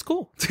cool. It's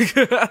cool.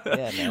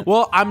 Yeah, man.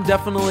 Well,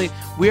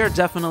 we are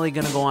definitely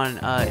going to go on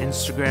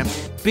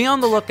Instagram. Be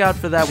on the lookout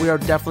for that. We are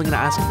definitely going to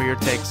ask for your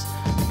takes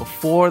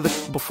before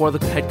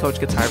the head coach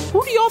gets hired.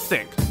 Who do y'all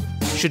think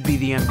should be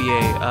the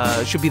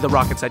NBA, should be the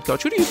Rockets head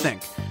coach? Who do you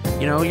think?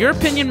 Your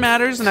opinion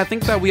matters, and I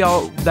think that we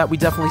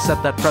definitely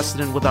set that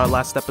precedent with our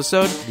last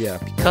episode. Yeah.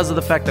 Because of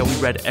the fact that we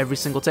read every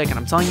single take. And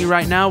I'm telling you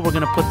right now, we're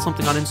going to put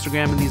something on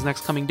Instagram in these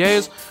next coming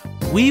days.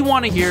 We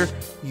want to hear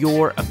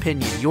your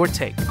opinion, your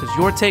take, because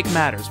your take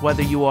matters,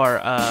 whether you are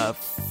a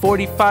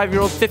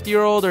 45-year-old,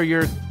 50-year-old, or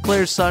you're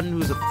Claire's son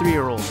who's a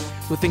 3-year-old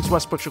who thinks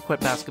Westbrook should quit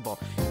basketball.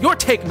 Your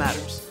take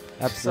matters.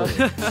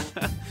 Absolutely.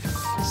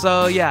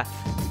 So yeah,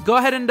 go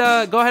ahead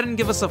and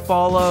give us a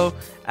follow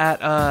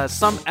at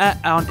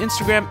on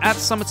Instagram at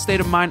Summit State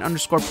of Mind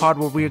 _pod,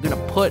 where we are gonna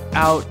put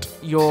out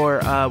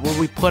where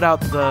we put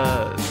out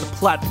the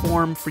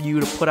platform for you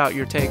to put out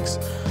your takes,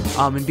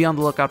 and be on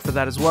the lookout for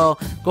that as well.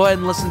 Go ahead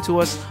and listen to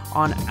us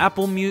on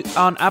Apple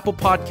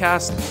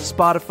Podcasts,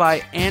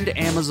 Spotify, and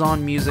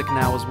Amazon Music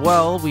now as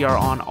well. We are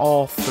on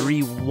all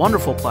 3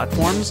 wonderful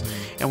platforms,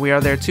 and we are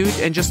there too.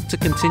 And just to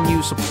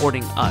continue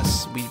supporting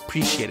us, we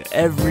appreciate it.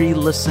 Every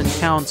listen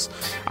counts.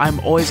 I'm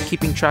always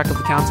keeping track of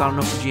the counts. I don't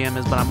know if the GM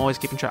is, but I'm always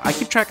keeping track. I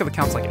keep track of the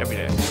counts like every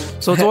day.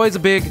 So it's always a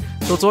big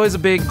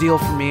deal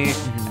for me,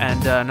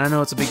 and I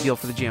know it's a big deal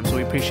for the GM. So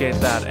we appreciate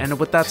that. And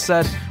with that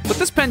said, with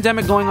this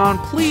pandemic going on,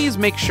 please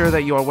make sure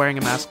that you are wearing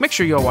a mask. Make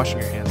sure you are washing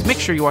your hands. Make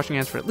sure you're washing your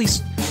hands for at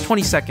least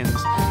 20 seconds,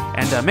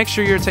 and make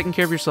sure you're taking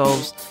care of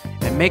yourselves,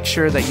 and make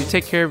sure that you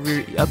take care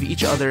of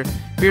each other,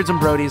 Beards and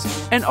Brodies.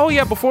 And oh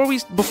yeah, before we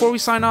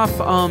sign off,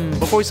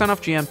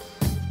 GM,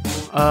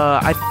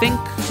 I think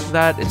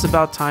that it's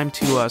about time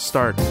to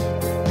start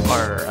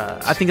our.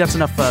 I think that's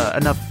enough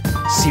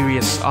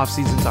serious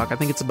off-season talk. I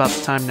think it's about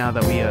the time now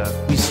that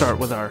we start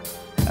with our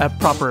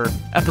proper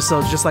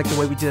episodes, just like the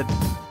way we did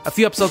a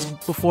few episodes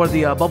before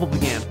the bubble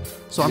began.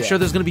 So I'm sure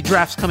there's going to be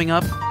drafts coming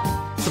up,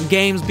 some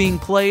games being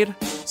played,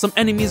 some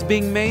enemies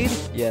being made.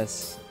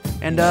 Yes.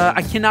 And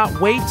I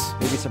cannot wait.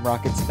 Maybe some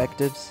rocket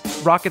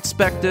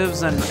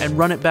spectives and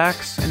run it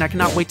backs. And I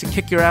cannot wait to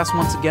kick your ass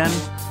once again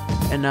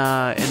in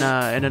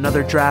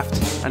another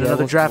draft.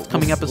 Another draft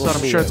coming episode.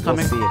 I'm sure it's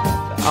coming. We'll see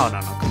about that. Oh,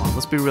 no, come on.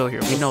 Let's be real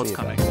here. We know it's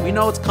coming. That. We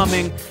know it's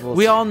coming.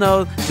 We all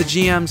know the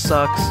GM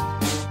sucks.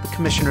 The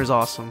commissioner's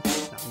awesome. No,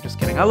 I'm just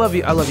kidding. I love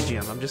you,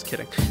 GM. I'm just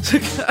kidding.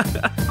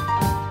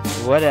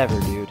 Whatever,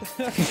 dude.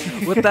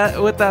 With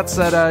that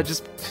said,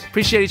 just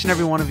appreciate each and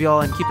every one of y'all,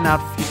 and keep an eye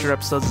out for future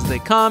episodes as they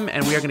come,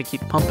 and we are going to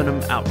keep pumping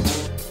them out.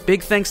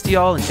 Big thanks to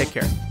y'all, and take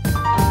care.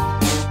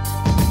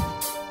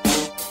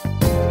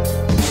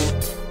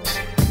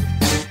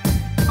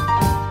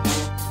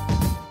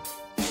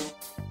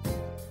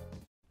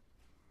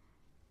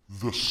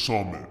 The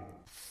Summit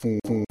for